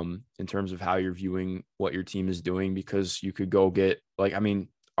 in terms of how you're viewing what your team is doing, because you could go get, like, I mean,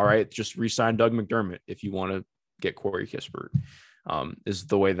 all right, just re-sign Doug McDermott if you want to get Corey Kispert, is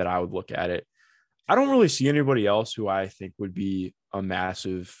the way that I would look at it. I don't really see anybody else who I think would be a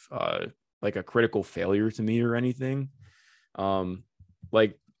massive, like, a critical failure to me or anything.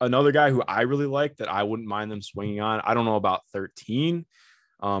 Like, another guy who I really like that I wouldn't mind them swinging on, I don't know about 13,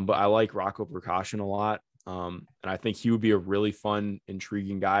 but I like Rocco Percussion a lot. And I think he would be a really fun,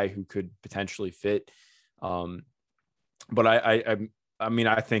 intriguing guy who could potentially fit. But I mean,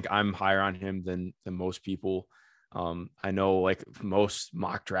 I think I'm higher on him than most people. I know, like, most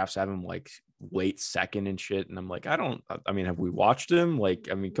mock drafts have him like late second and shit, and I'm like, I mean, have we watched him? Like,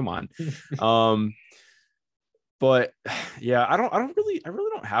 I mean, come on. But yeah, I really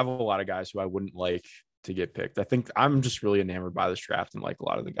don't have a lot of guys who I wouldn't like to get picked. I think I'm just really enamored by this draft and like a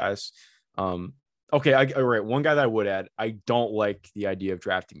lot of the guys. Okay, all right. One guy that I would add, I don't like the idea of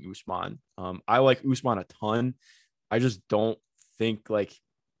drafting Usman. I like Usman a ton. I just don't think, like,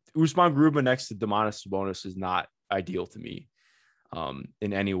 Usman Garuba next to Domantas Sabonis is not ideal to me,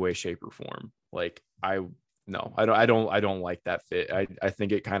 in any way, shape, or form. Like, I don't like that fit. I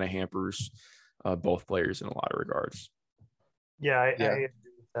think it kind of hampers both players in a lot of regards. Yeah, I agree with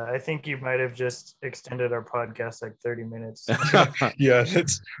that. I think you might have just extended our podcast like 30 minutes. Yeah,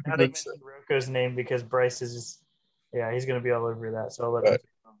 that's Rocco's name, because Bryce is just, he's going to be all over that. So I'll let him take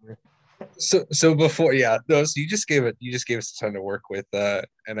over. So before, so you just gave us a ton to work with,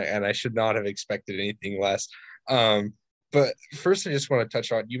 and I should not have expected anything less. But first, I just want to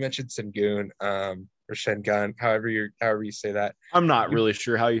touch on, you mentioned Şengün, or Şengün, however you say that. I'm not really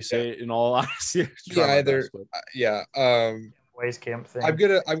sure how you say it, in all honesty. Ways camp thing. I'm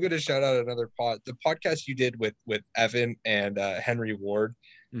gonna shout out another the podcast you did with Evan and Henry Ward.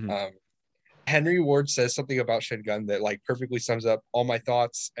 Mm-hmm. Henry Ward says something about Şengün that, like, perfectly sums up all my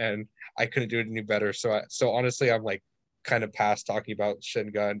thoughts, and I couldn't do it any better. So honestly, I'm, like, kind of past talking about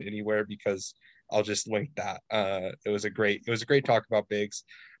Şengün anywhere, because I'll just link that. It was a great talk about bigs.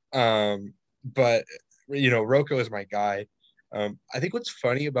 But, you know, Rocco is my guy. I think what's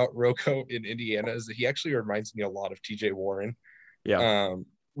funny about Rocco in Indiana is that he actually reminds me a lot of TJ Warren. Yeah.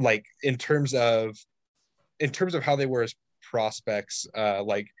 Like, in terms of how they were as prospects,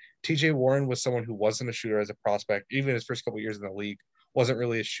 like, TJ Warren was someone who wasn't a shooter as a prospect, even his first couple years in the league, wasn't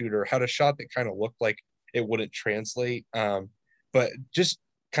really a shooter, had a shot that kind of looked like it wouldn't translate. But just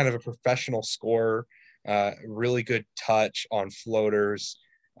kind of a professional scorer, really good touch on floaters,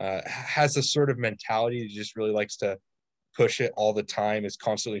 has a sort of mentality that just really likes to push it all the time, is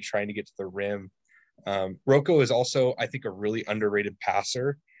constantly trying to get to the rim. Rocco is also, I think, a really underrated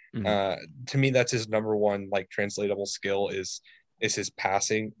passer. To me, that's his number one like translatable skill is his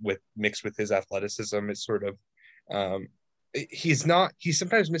passing with mixed with his athleticism. It's sort of he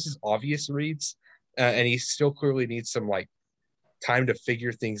sometimes misses obvious reads, and he still clearly needs some like time to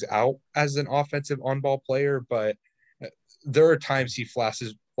figure things out as an offensive on-ball player, but there are times he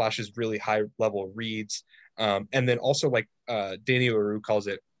flashes really high level reads. And then also like Danny LaRue calls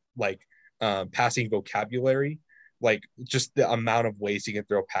it like passing vocabulary, like just the amount of ways he can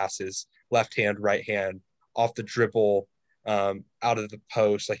throw passes, left hand, right hand, off the dribble, out of the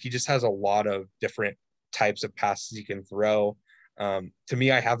post. Like he just has a lot of different types of passes he can throw. To me,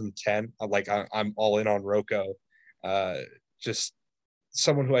 I have him 10. I'm all in on Rocco. Just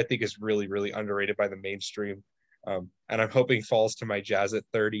someone who I think is really, really underrated by the mainstream. And I'm hoping falls to my Jazz at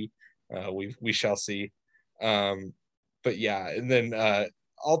 30. We shall see. But yeah, and then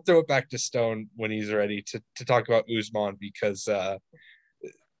I'll throw it back to Stone when he's ready to talk about Usman, because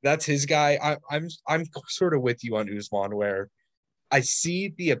that's his guy. I'm sort of with you on Usman, where I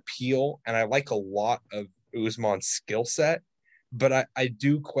see the appeal and I like a lot of Usman's skill set, but I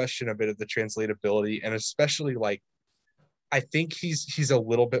do question a bit of the translatability, and especially like I think he's a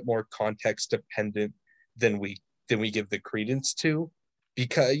little bit more context dependent than we give the credence to,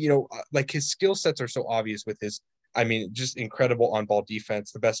 because like his skill sets are so obvious with his, I mean, just incredible on-ball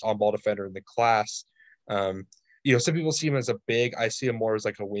defense, the best on-ball defender in the class. Some people see him as a big. I see him more as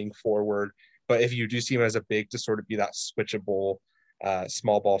like a wing forward. But if you do see him as a big, to sort of be that switchable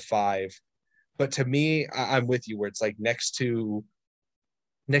small ball five. But to me, I'm with you where it's like next to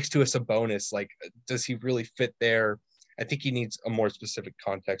a Sabonis, like does he really fit there? I think he needs a more specific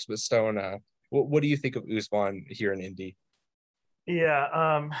context. But Stone, what do you think of Usman here in Indy?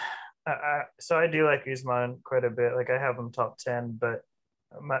 Yeah, so I do like Usman quite a bit. Like I have him top 10, but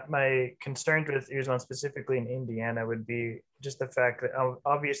my concerns with Usman specifically in Indiana would be just the fact that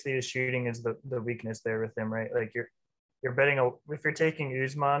obviously the shooting is the weakness there with him, right? Like you're betting if you're taking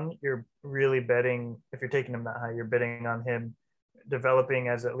Usman, you're really betting, if you're taking him that high, you're betting on him developing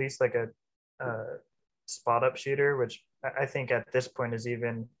as at least like a spot up shooter, which I think at this point is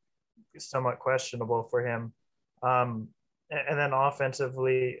even somewhat questionable for him. And then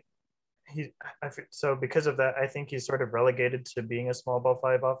offensively, so because of that, I think he's sort of relegated to being a small ball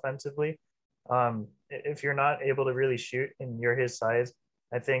five offensively. If you're not able to really shoot and you're his size,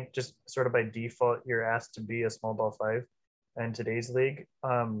 I think just sort of by default you're asked to be a small ball five in today's league.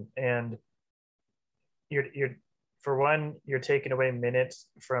 And you're for one, you're taking away minutes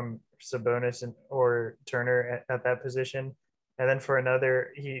from Sabonis or Turner at that position, and then for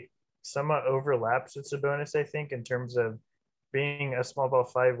another, he somewhat overlaps with Sabonis, I think, in terms of being a small ball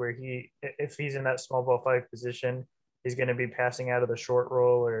five, where if he's in that small ball five position, he's going to be passing out of the short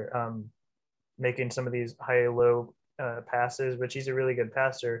roll or making some of these high-low passes, which he's a really good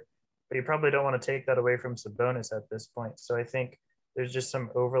passer, but you probably don't want to take that away from Sabonis at this point. So I think there's just some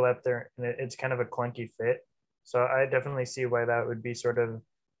overlap there, and it's kind of a clunky fit. So I definitely see why that would be sort of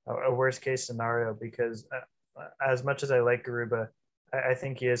a worst-case scenario, because as much as I like Garuba, I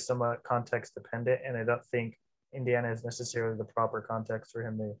think he is somewhat context dependent, and I don't think Indiana is necessarily the proper context for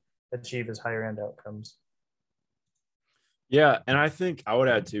him to achieve his higher end outcomes. Yeah, and I think I would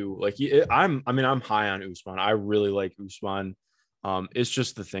add too, like I'm high on Usman. I really like Usman. It's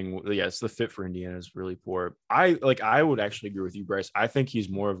just the thing. Yeah, it's the fit for Indiana is really poor. I would actually agree with you, Bryce. I think he's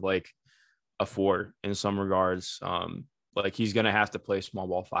more of like a four in some regards. Like he's gonna have to play small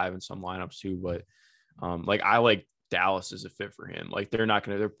ball five in some lineups too. But like I like Dallas as a fit for him. Like they're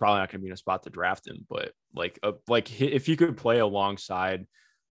probably not gonna be in a spot to draft him. But if he could play alongside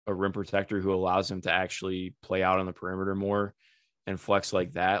a rim protector who allows him to actually play out on the perimeter more and flex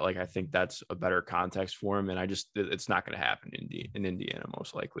like that, like I think that's a better context for him. And it's not going to happen in Indiana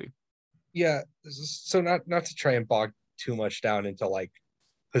most likely. Yeah. So not to try and bog too much down into like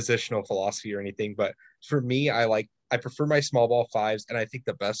positional philosophy or anything, but for me, I prefer my small ball fives, and I think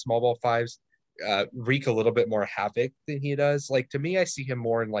the best small ball fives wreak a little bit more havoc than he does. Like to me, I see him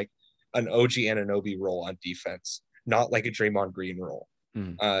more in like an OG Anunoby role on defense, not like a Draymond Green role.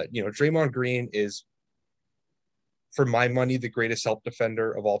 Draymond Green is, for my money, the greatest help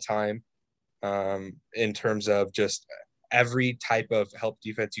defender of all time, in terms of just every type of help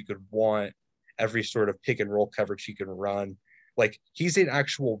defense you could want, every sort of pick and roll coverage he can run. Like he's an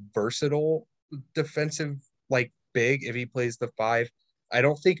actual versatile defensive like big if he plays the five. I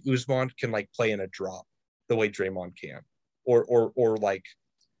don't think Usman can like play in a drop the way Draymond can, or like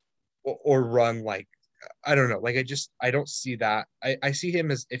or run like I don't know. Like I don't see that. I see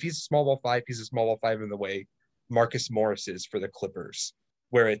him as if he's a small ball five, he's a small ball five in the way Marcus Morris is for the Clippers,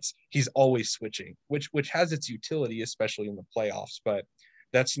 where he's always switching, which has its utility, especially in the playoffs. But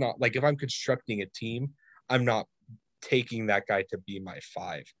that's not like if I'm constructing a team, I'm not taking that guy to be my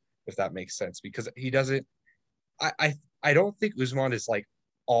five, if that makes sense, because he doesn't. I don't think Usman is like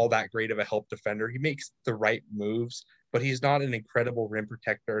all that great of a help defender. He makes the right moves, but he's not an incredible rim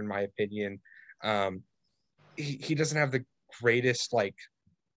protector, in my opinion. Um, he doesn't have the greatest like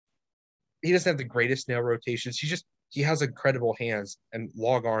he doesn't have the greatest nail rotations. He has incredible hands and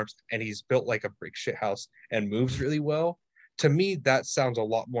long arms, and he's built like a brick shit house and moves really well. To me, that sounds a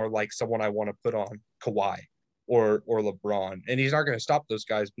lot more like someone I want to put on Kawhi or LeBron. And he's not going to stop those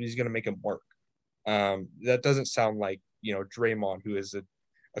guys, but he's going to make them work. That doesn't sound like Draymond, who is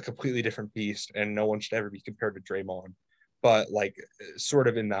a completely different beast, and no one should ever be compared to Draymond. But like sort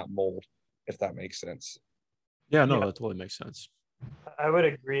of in that mold, if that makes sense. Yeah, no, Yeah. that totally makes sense. I would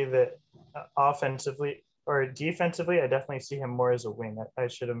agree that offensively or defensively, I definitely see him more as a wing. I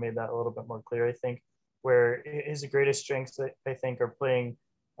should have made that a little bit more clear. I think where his greatest strengths, I think, are playing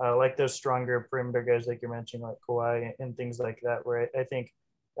like those stronger perimeter guys, like you're mentioning, like Kawhi and things like that, where I think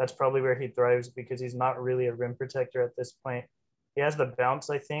that's probably where he thrives because he's not really a rim protector at this point. He has the bounce,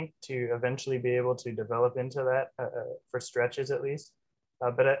 I think, to eventually be able to develop into that for stretches at least.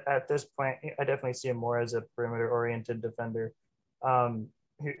 But at this point, I definitely see him more as a perimeter-oriented defender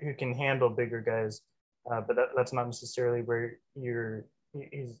who can handle bigger guys. But that's not necessarily where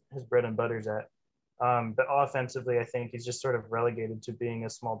his bread and butter's at. But offensively, I think he's just sort of relegated to being a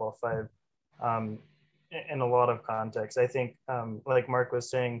small ball five in a lot of contexts. I think, like Mark was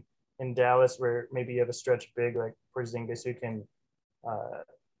saying, in Dallas, where maybe you have a stretch big like Porzingis who can,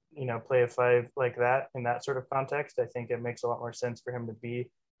 play a five like that in that sort of context, I think it makes a lot more sense for him to be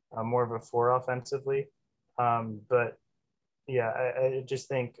more of a four offensively. But yeah, I just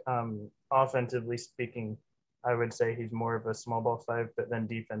think offensively speaking, I would say he's more of a small ball five, but then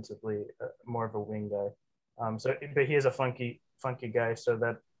defensively more of a wing guy. But he is a funky guy, so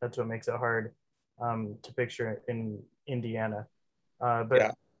that's what makes it hard to picture in Indiana. But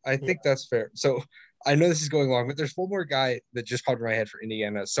yeah, I think that's fair. So I know this is going long, but there's one more guy that just popped in my head for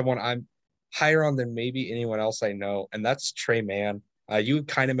Indiana. Someone I'm higher on than maybe anyone else I know, and that's Trey Mann. You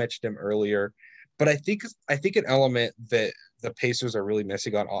kind of mentioned him earlier, but I think an element that the Pacers are really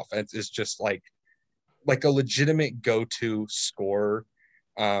missing on offense is just like a legitimate go-to scorer.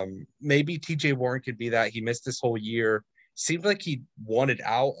 Maybe TJ Warren could be that. He missed this whole year. Seemed like he wanted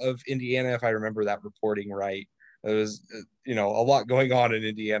out of Indiana, if I remember that reporting right. There was, a lot going on in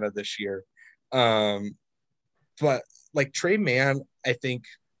Indiana this year. But like Trey Mann, I think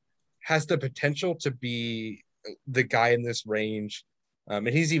has the potential to be the guy in this range. And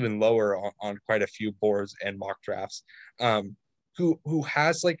he's even lower on quite a few boards and mock drafts. Who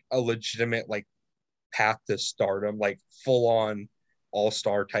has like a legitimate like path to stardom, like full on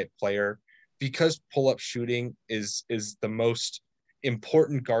all-star type player, because pull-up shooting is the most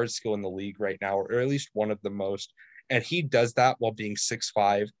important guard skill in the league right now, or at least one of the most. And he does that while being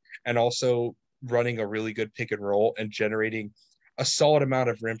 6'5" and also running a really good pick and roll and generating a solid amount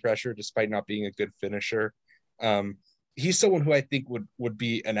of rim pressure despite not being a good finisher. He's someone who I think would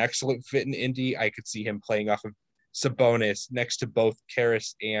be an excellent fit in Indy. I could see him playing off of Sabonis next to both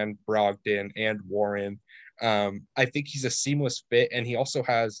Karras and Brogdon and Warren. I think he's a seamless fit, and he also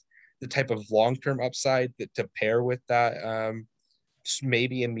has the type of long-term upside that to pair with that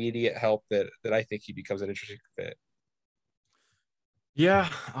maybe immediate help that I think he becomes an interesting fit. Yeah,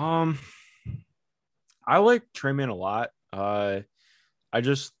 I like Trey Mann a lot. I'm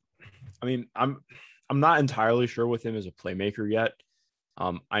not entirely sure with him as a playmaker yet.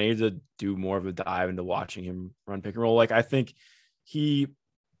 I need to do more of a dive into watching him run pick and roll. Like I think he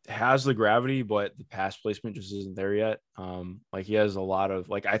has the gravity, but the pass placement just isn't there yet. Like he has a lot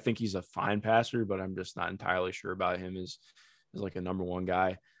of I think he's a fine passer, but I'm just not entirely sure about him as like a number one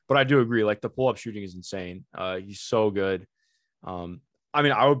guy. But I do agree, like the pull-up shooting is insane. He's so good.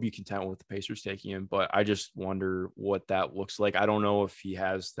 I would be content with the Pacers taking him, but I just wonder what that looks like. I don't know if he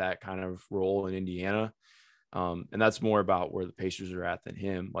has that kind of role in Indiana. And that's more about where the Pacers are at than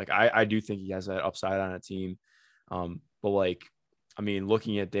him. Like, I do think he has that upside on a team. But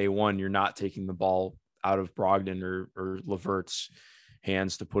looking at day one, you're not taking the ball out of Brogdon or Levert's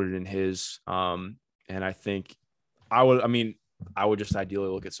hands to put it in his. And I think I would just ideally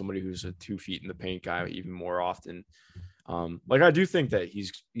look at somebody who's a 2 feet in the paint guy even more often. Like I do think that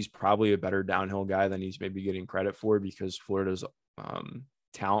he's probably a better downhill guy than he's maybe getting credit for, because Florida's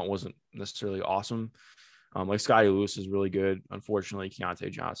talent wasn't necessarily awesome. Like Scotty Lewis is really good. Unfortunately,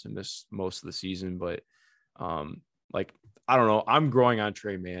 Keontae Johnson missed most of the season, but like I don't know. I'm growing on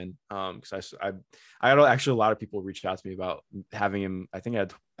Trey Mann because I had actually a lot of people reached out to me about having him. I think I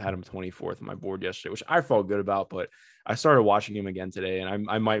had him 24th on my board yesterday, which I felt good about. But I started watching him again today, and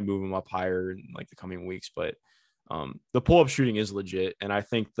I might move him up higher in like the coming weeks. But the pull-up shooting is legit, and I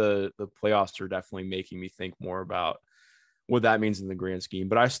think the playoffs are definitely making me think more about what that means in the grand scheme.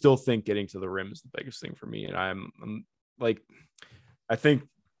 But I still think getting to the rim is the biggest thing for me, and I'm like, I think.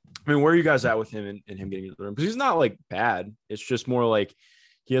 I mean, where are you guys at with him and him getting to the rim? Because he's not like bad. It's just more like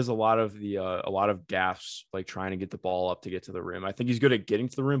he has a lot of gaffes, like trying to get the ball up to get to the rim. I think he's good at getting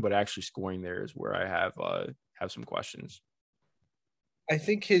to the rim, but actually scoring there is where I have some questions. I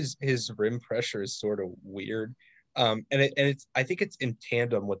think his rim pressure is sort of weird, and I think it's in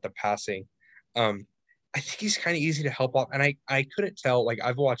tandem with the passing. I think he's kind of easy to help off, and I couldn't tell. Like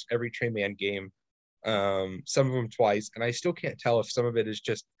I've watched every Trey Mann game, some of them twice, and I still can't tell if some of it is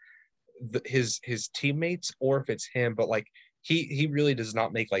just his teammates or if it's him. But like he really does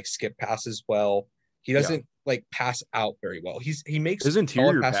not make like skip passes well. He doesn't like pass out very well. He makes his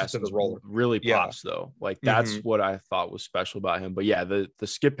interior passes pass to the roller. really pops though. Like that's what I thought was special about him. But yeah, the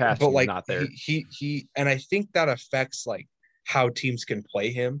skip passing but like is not there. He and I think that affects like how teams can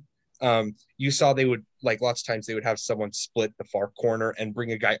play him. You saw they would like lots of times they would have someone split the far corner and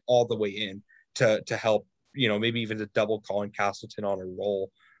bring a guy all the way in to help, maybe even to double Colin Castleton on a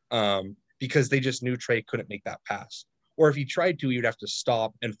roll, because they just knew Trey couldn't make that pass. Or if he tried to, he would have to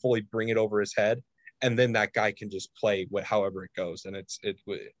stop and fully bring it over his head, and then that guy can just play however it goes. And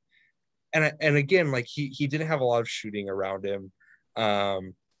and again, like he didn't have a lot of shooting around him.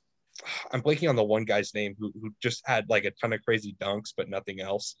 I'm blanking on the one guy's name who just had like a ton of crazy dunks, but nothing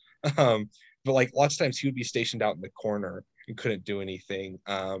else. But like lots of times he would be stationed out in the corner and couldn't do anything.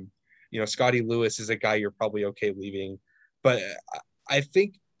 Scotty Lewis is a guy you're probably okay leaving, but I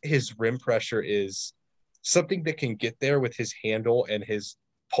think his rim pressure is something that can get there with his handle and his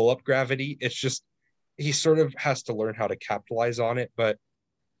pull-up gravity. It's just he sort of has to learn how to capitalize on it. But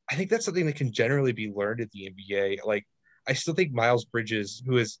I think that's something that can generally be learned at the NBA. Like I still think Miles Bridges,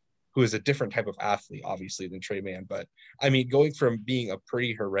 who is a different type of athlete, obviously, than Trey Mann, but I mean, going from being a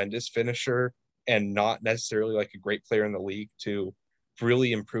pretty horrendous finisher and not necessarily like a great player in the league to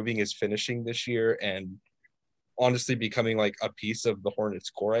really improving his finishing this year and honestly becoming like a piece of the Hornets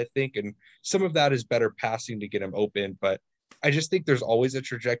core, I think. And some of that is better passing to get him open, but I just think there's always a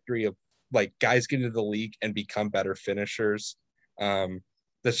trajectory of like guys get into the league and become better finishers.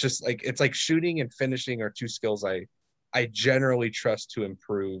 That's just like, it's like shooting and finishing are two skills I generally trust to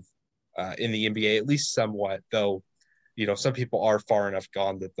improve in the NBA, at least somewhat, though, some people are far enough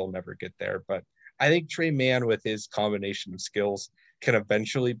gone that they'll never get there. But I think Trey Mann, with his combination of skills, can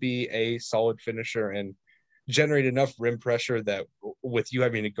eventually be a solid finisher and generate enough rim pressure that with you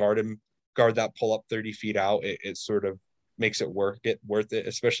having to guard that pull up 30 feet out, it sort of makes it worth it,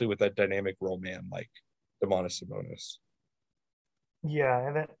 especially with a dynamic role man like Domantas Sabonis. Yeah,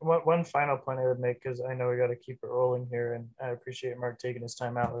 and then one final point I would make, because I know we got to keep it rolling here, and I appreciate Mark taking his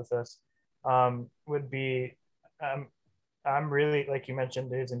time out with us, would be I'm really, like you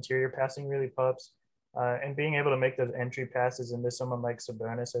mentioned, his interior passing really pops, and being able to make those entry passes into someone like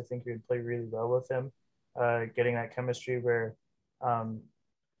Sabonis, I think he would play really well with him, getting that chemistry where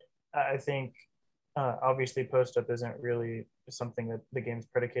I think obviously post-up isn't really something that the game's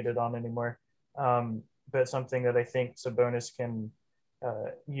predicated on anymore, but something that I think Sabonis can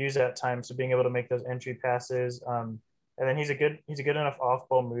use at times. So being able to make those entry passes, and then he's a good enough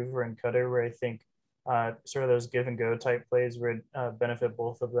off-ball mover and cutter where I think sort of those give and go type plays would benefit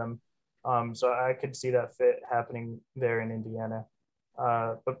both of them. So I could see that fit happening there in Indiana.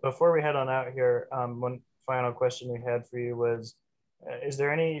 But before we head on out here, one final question we had for you was, is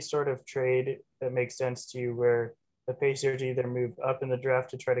there any sort of trade that makes sense to you where the Pacers either move up in the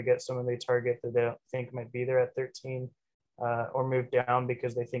draft to try to get someone they target that they don't think might be there at 13, or move down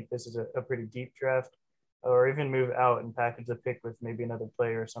because they think this is a pretty deep draft, or even move out and package a pick with maybe another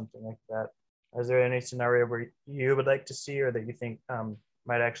player or something like that? Is there any scenario where you would like to see or that you think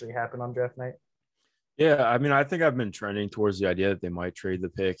might actually happen on draft night? Yeah, I mean, I think I've been trending towards the idea that they might trade the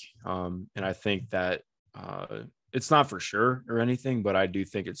pick. And I think that it's not for sure or anything, but I do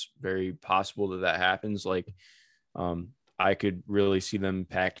think it's very possible that happens. Like, I could really see them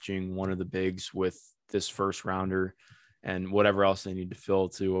packaging one of the bigs with this first rounder and whatever else they need to fill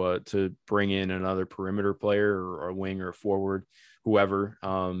to bring in another perimeter player or a wing or a forward, whoever.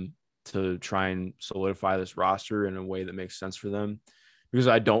 to try and solidify this roster in a way that makes sense for them, because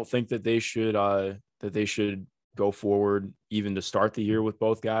I don't think that they should go forward even to start the year with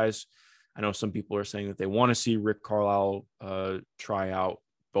both guys. I know some people are saying that they want to see Rick Carlisle try out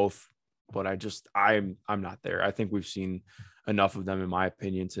both, but I'm not there. I think we've seen enough of them, in my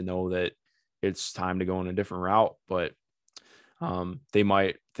opinion, to know that it's time to go in a different route, but they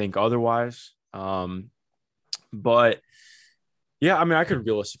might think otherwise. But yeah, I mean, I could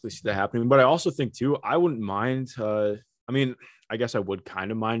realistically see that happening, but I also think too, I wouldn't mind. I guess I would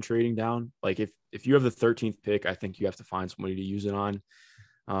kind of mind trading down. Like if you have the 13th pick, I think you have to find somebody to use it on.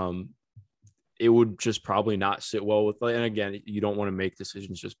 It would just probably not sit well with, and again, you don't want to make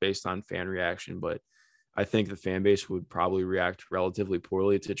decisions just based on fan reaction, but I think the fan base would probably react relatively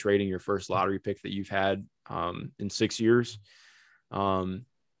poorly to trading your first lottery pick that you've had in 6 years.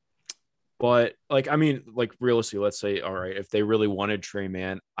 But realistically, let's say, all right, if they really wanted Trey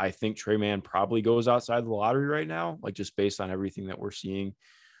Mann, I think Trey Mann probably goes outside the lottery right now, like just based on everything that we're seeing.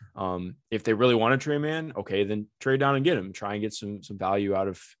 If they really wanted Trey Mann, okay, then trade down and get him, try and get some value out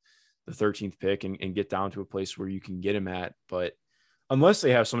of the 13th pick and get down to a place where you can get him at. But unless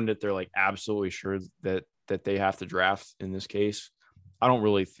they have someone that they're like absolutely sure that they have to draft in this case, I don't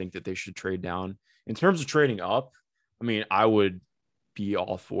really think that they should trade down. In terms of trading up, I mean, I would be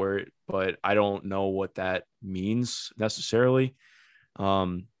all for it, but I don't know what that means necessarily.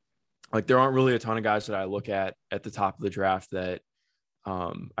 Like there aren't really a ton of guys that I look at the top of the draft that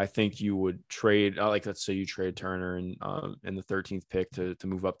I think you would trade. Like let's say you trade Turner in the 13th pick to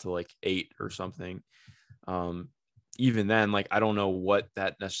move up to like 8 or something. Even then, like I don't know what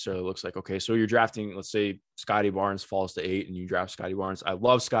that necessarily looks like. Okay, so you're drafting, let's say Scotty Barnes falls to 8 and you draft Scotty Barnes. I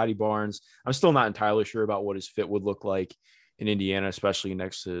love Scotty Barnes. I'm still not entirely sure about what his fit would look like in Indiana, especially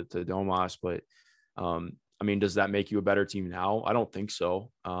next to Domas. But I mean, does that make you a better team now? I don't think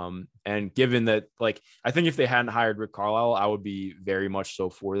so. And given that, like, I think if they hadn't hired Rick Carlisle, I would be very much so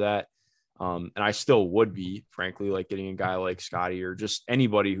for that. And I still would be, frankly, like getting a guy like Scotty or just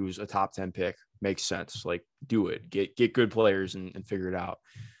anybody who's a top 10 pick makes sense. Like do it, get good players and figure it out.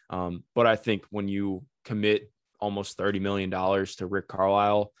 But I think when you commit almost $30 million to Rick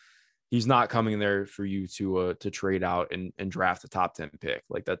Carlisle, he's not coming there for you to trade out and draft a top 10 pick.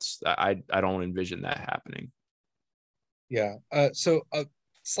 Like I don't envision that happening. Yeah. So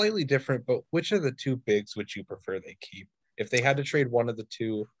slightly different, but which of the two bigs would you prefer they keep? If they had to trade one of the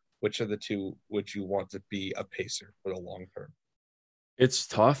two, which of the two would you want to be a Pacer for the long term? It's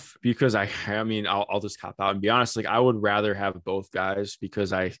tough because I mean, I'll just cop out and be honest. Like I would rather have both guys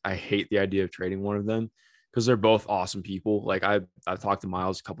because I hate the idea of trading one of them, because they're both awesome people. Like I've talked to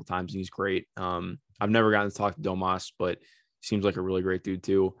Miles a couple times and he's great. I've never gotten to talk to Domas, but he seems like a really great dude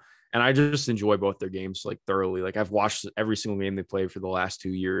too. And I just enjoy both their games like thoroughly. Like I've watched every single game they played for the last 2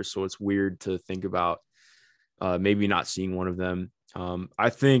 years. So it's weird to think about maybe not seeing one of them. I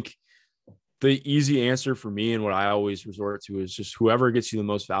think the easy answer for me and what I always resort to is just whoever gets you the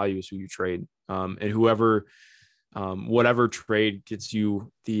most value is who you trade. And whoever, whatever trade gets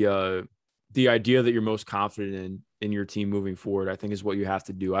you the idea that you're most confident in your team moving forward, I think is what you have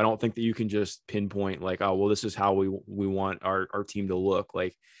to do. I don't think that you can just pinpoint like, oh, well, this is how we want our team to look.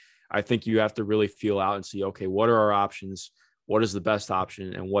 Like, I think you have to really feel out and see, okay, what are our options? What is the best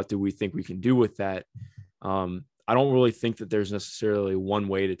option? And what do we think we can do with that? I don't really think that there's necessarily one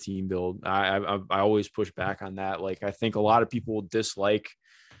way to team build. I always push back on that. Like, I think a lot of people dislike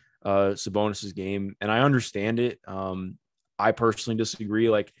Sabonis's game, and I understand it. I personally disagree.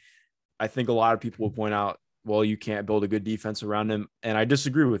 Like, I think a lot of people will point out, well, you can't build a good defense around him. And I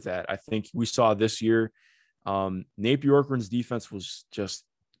disagree with that. I think we saw this year, Nate Bjorkgren's defense was just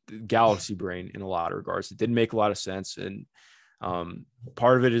galaxy brain in a lot of regards. It didn't make a lot of sense. And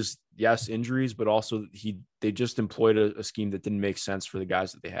part of it is, yes, injuries, but also they just employed a scheme that didn't make sense for the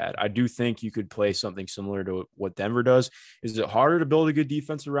guys that they had. I do think you could play something similar to what Denver does. Is it harder to build a good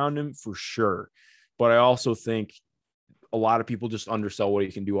defense around him? For sure. But I also think a lot of people just undersell what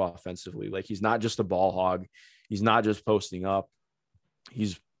he can do offensively. Like, he's not just a ball hog. He's not just posting up.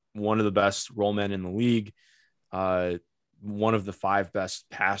 He's one of the best roll men in the league. One of the 5 best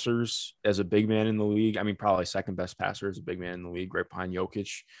passers as a big man in the league. I mean, probably second best passer as a big man in the league, right behind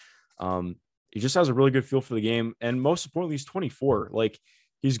Jokic. He just has a really good feel for the game. And most importantly, he's 24. Like,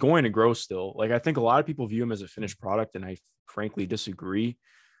 he's going to grow still. Like, I think a lot of people view him as a finished product, and I frankly disagree.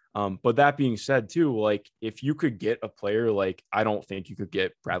 But that being said, too, like, if you could get a player, like, I don't think you could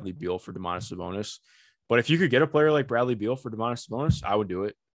get Bradley Beal for Domantas Sabonis, but if you could get a player like Bradley Beal for Domantas Sabonis, I would do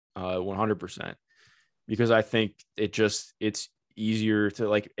it 100%, because I think it's easier to,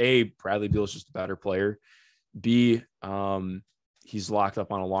 like, A, Bradley Beal is just a better player. B, he's locked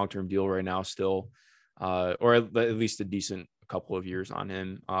up on a long-term deal right now still, or at least a decent couple of years on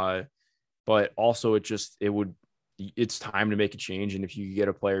him. But also it's time to make a change. And if you get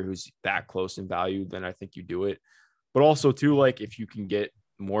a player who's that close in value, then I think you do it. But also too, like if you can get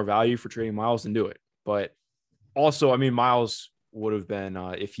more value for trading Miles, then do it. But also, I mean, Miles would have been,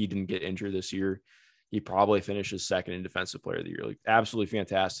 if he didn't get injured this year, he probably finishes second in defensive player of the year. Like absolutely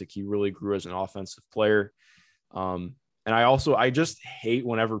fantastic. He really grew as an offensive player. And I just hate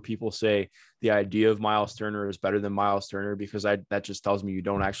whenever people say the idea of Miles Turner is better than Miles Turner, because that just tells me you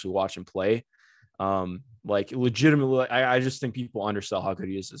don't actually watch him play. Like legitimately, I just think people undersell how good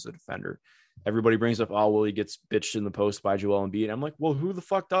he is as a defender. Everybody brings up, oh, well, he gets bitched in the post by Joel Embiid. I'm like, well, who the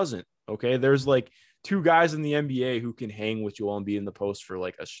fuck doesn't? Okay. There's like two guys in the NBA who can hang with Joel Embiid in the post for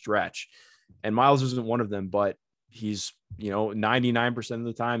like a stretch. And Miles isn't one of them, but he's, 99% of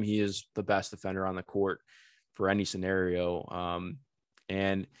the time, he is the best defender on the court for any scenario.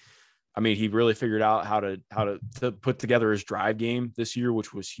 And I mean, he really figured out how to put together his drive game this year,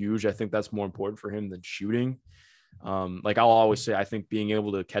 which was huge. I think that's more important for him than shooting. Like I'll always say, I think being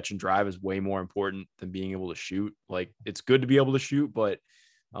able to catch and drive is way more important than being able to shoot. Like it's good to be able to shoot, but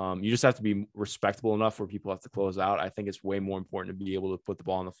you just have to be respectable enough where people have to close out. I think it's way more important to be able to put the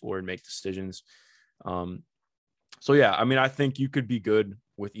ball on the floor and make decisions. So yeah, I mean, I think you could be good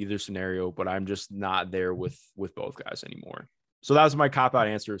with either scenario, but I'm just not there with both guys anymore. So that was my cop-out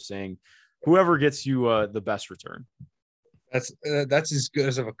answer of saying whoever gets you the best return. That's as good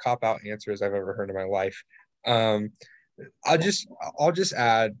as of a cop-out answer as I've ever heard in my life. I'll just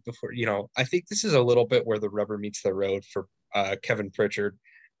add before, I think this is a little bit where the rubber meets the road for Kevin Pritchard.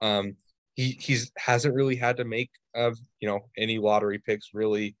 He hasn't really had to make any lottery picks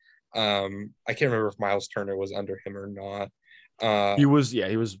really. I can't remember if Miles Turner was under him or not. He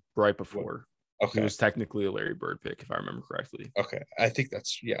was right before. Okay. He was technically a Larry Bird pick, if I remember correctly. Okay. I think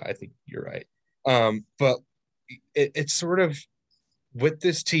you're right. But it's sort of with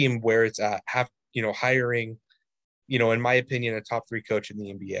this team where it's at, hiring, in my opinion, a top 3 coach in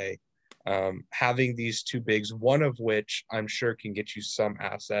the NBA, having these two bigs, one of which I'm sure can get you some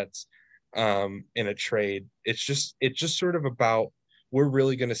assets in a trade. It's just sort of about, we're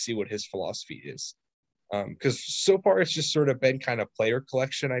really going to see what his philosophy is. Because so far it's just sort of been kind of player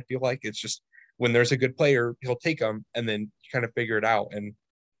collection. I feel like it's just when there's a good player, he'll take them and then kind of figure it out. And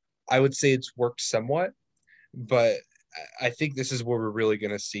I would say it's worked somewhat, but I think this is where we're really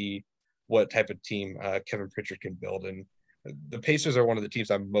going to see what type of team Kevin Pritchard can build. And the Pacers are one of the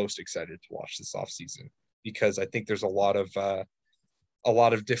teams I'm most excited to watch this offseason, because I think there's a lot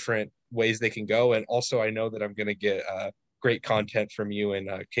of different ways they can go. And also I know that I'm going to get great content from you and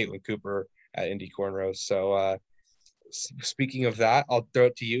Caitlin Cooper at Indy Cornrows. So speaking of that, I'll throw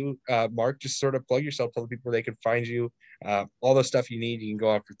it to you, Mark. Just sort of plug yourself, tell the people where they can find you, all the stuff you need. You can go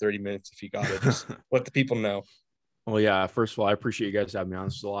on for 30 minutes if you got it. Just let the people know. Well, yeah, first of all, I appreciate you guys having me on.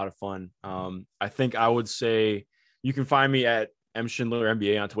 This is a lot of fun. I think I would say you can find me at M Schindler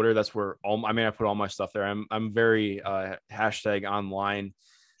NBA on Twitter. That's where I put all my stuff there. I'm very hashtag online,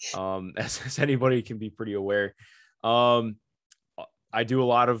 as anybody can be pretty aware. I do a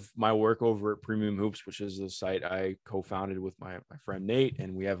lot of my work over at Premium Hoops, which is a site I co-founded with my friend Nate,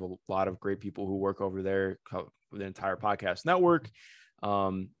 and we have a lot of great people who work over there, the entire podcast network.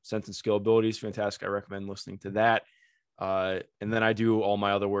 Sense and Skill Ability is fantastic. I recommend listening to that. And then I do all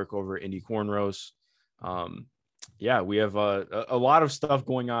my other work over at Indy Cornrows. We have a lot of stuff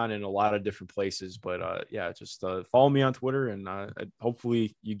going on in a lot of different places, but just follow me on Twitter, and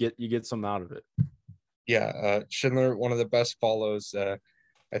hopefully you get something out of it. Yeah, Schindler, one of the best follows. I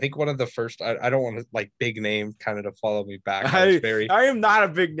think one of the first. I don't want to like big name kind of to follow me back. I am not a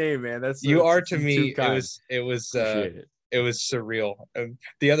big name, man. You are to me. It was surreal. And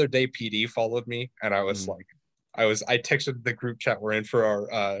the other day, PD followed me, and I was I texted the group chat we're in for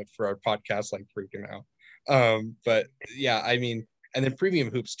our podcast, like freaking out. But yeah, I mean, and then Premium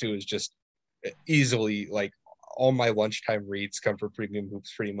Hoops too is just easily like all my lunchtime reads come from Premium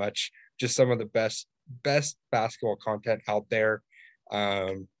Hoops, pretty much. Just some of the best basketball content out there.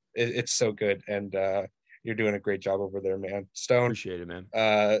 It's so good, and you're doing a great job over there, man. Stone, appreciate it, man.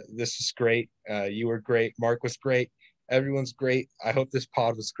 This is great. You were great. Mark was great. Everyone's great. I hope this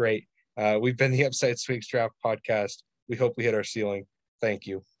pod was great. We've been the Upside Swings Draft Podcast. We hope we hit our ceiling. Thank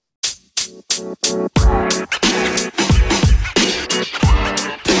you.